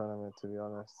win this tournament, to be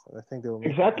honest. I think they will make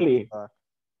exactly.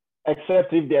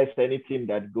 Except if there's any team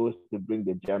that goes to bring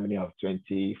the Germany of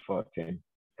 2014.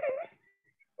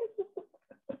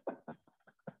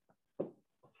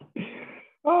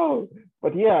 Oh,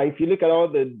 but yeah, if you look at all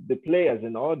the players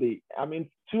and all 2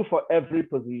 for every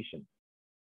position.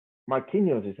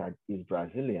 Marquinhos is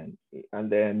Brazilian,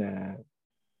 and then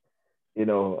I don't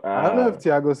know if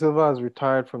Thiago Silva has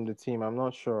retired from the team. I'm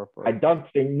not sure. But... I don't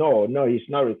think no, he's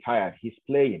not retired. He's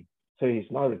playing, so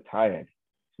he's not retired.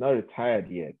 He's not retired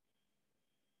yet.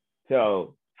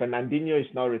 So Fernandinho is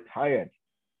not retired.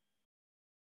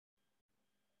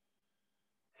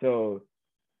 So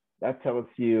that tells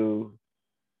you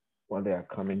what they are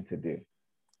coming to do,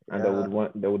 and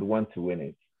they would want to win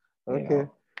it. Okay,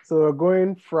 so we're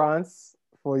going France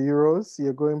for Euros.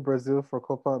 You're going Brazil for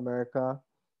Copa America.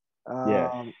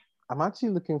 Yes. I'm actually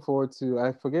looking forward to.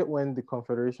 I forget when the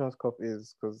Confederations Cup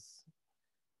is because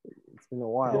it's been a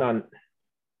while.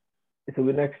 It will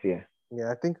be next year.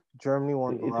 Yeah, I think Germany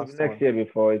won the last one.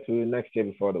 It will be next year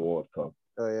before the World Cup.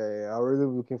 Oh yeah. I'm really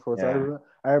looking forward to it.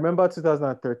 I remember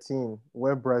 2013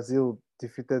 when Brazil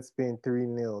defeated Spain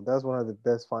 3-0. That's one of the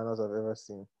best finals I've ever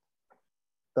seen.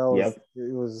 That was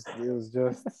it was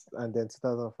just and then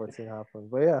 2014 happened.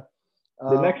 But yeah.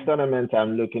 The next tournament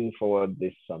I'm looking forward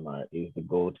this summer is the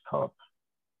Gold Cup.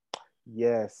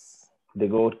 Yes. The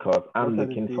Gold Cup. I'm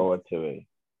looking forward to it.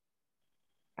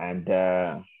 And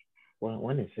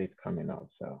when is it coming out?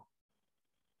 So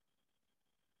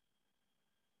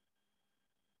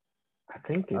I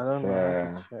think it's I don't know. I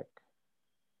have to check.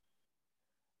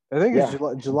 I think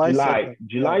it's July 2nd.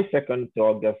 July 2nd to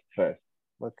August 1st.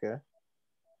 Okay.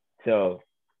 So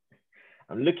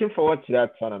I'm looking forward to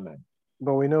that tournament.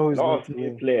 But we know who's going to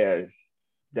win. Players.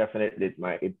 Definitely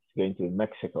it's going to be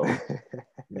Mexico.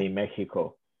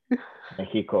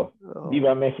 Mexico. Oh.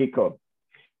 Viva Mexico.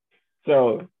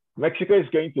 So Mexico is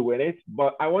going to win it,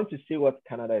 but I want to see what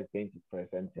Canada is going to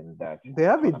present in that. They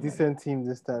have a decent team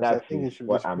this time. That's so I think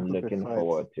what I'm looking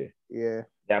forward to. Yeah.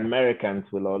 The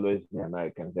Americans will always be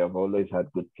Americans. They have always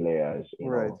had good players,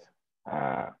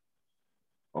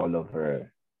 all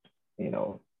over,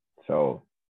 So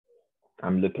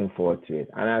I'm looking forward to it.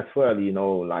 And as well,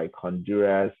 like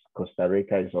Honduras, Costa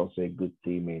Rica is also a good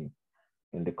team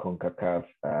in the CONCACAF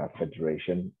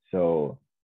Federation. So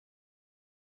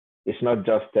it's not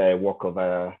just a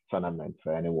walkover tournament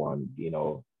for anyone,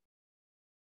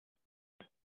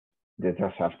 they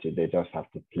just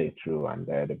have to play through, and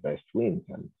the best wins.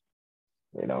 And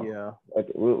Yeah.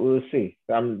 we'll see.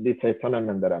 It's a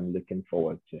tournament that I'm looking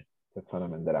forward to. It's a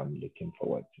tournament that I'm looking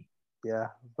forward to. Yeah.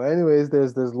 But anyways,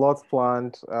 there's lots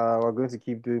planned. We're going to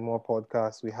keep doing more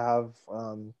podcasts. We have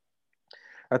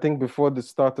I think before the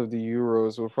start of the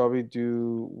Euros, we'll probably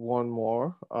do one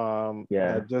more.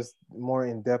 Yeah. That just more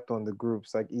in depth on the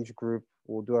groups. Like each group,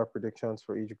 we'll do our predictions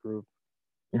for each group.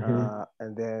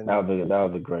 And then That'll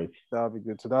be great. that'll be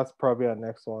good. So that's probably our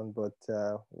next one, but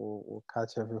we'll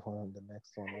catch everyone on the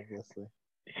next one, obviously.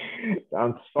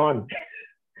 Sounds fun.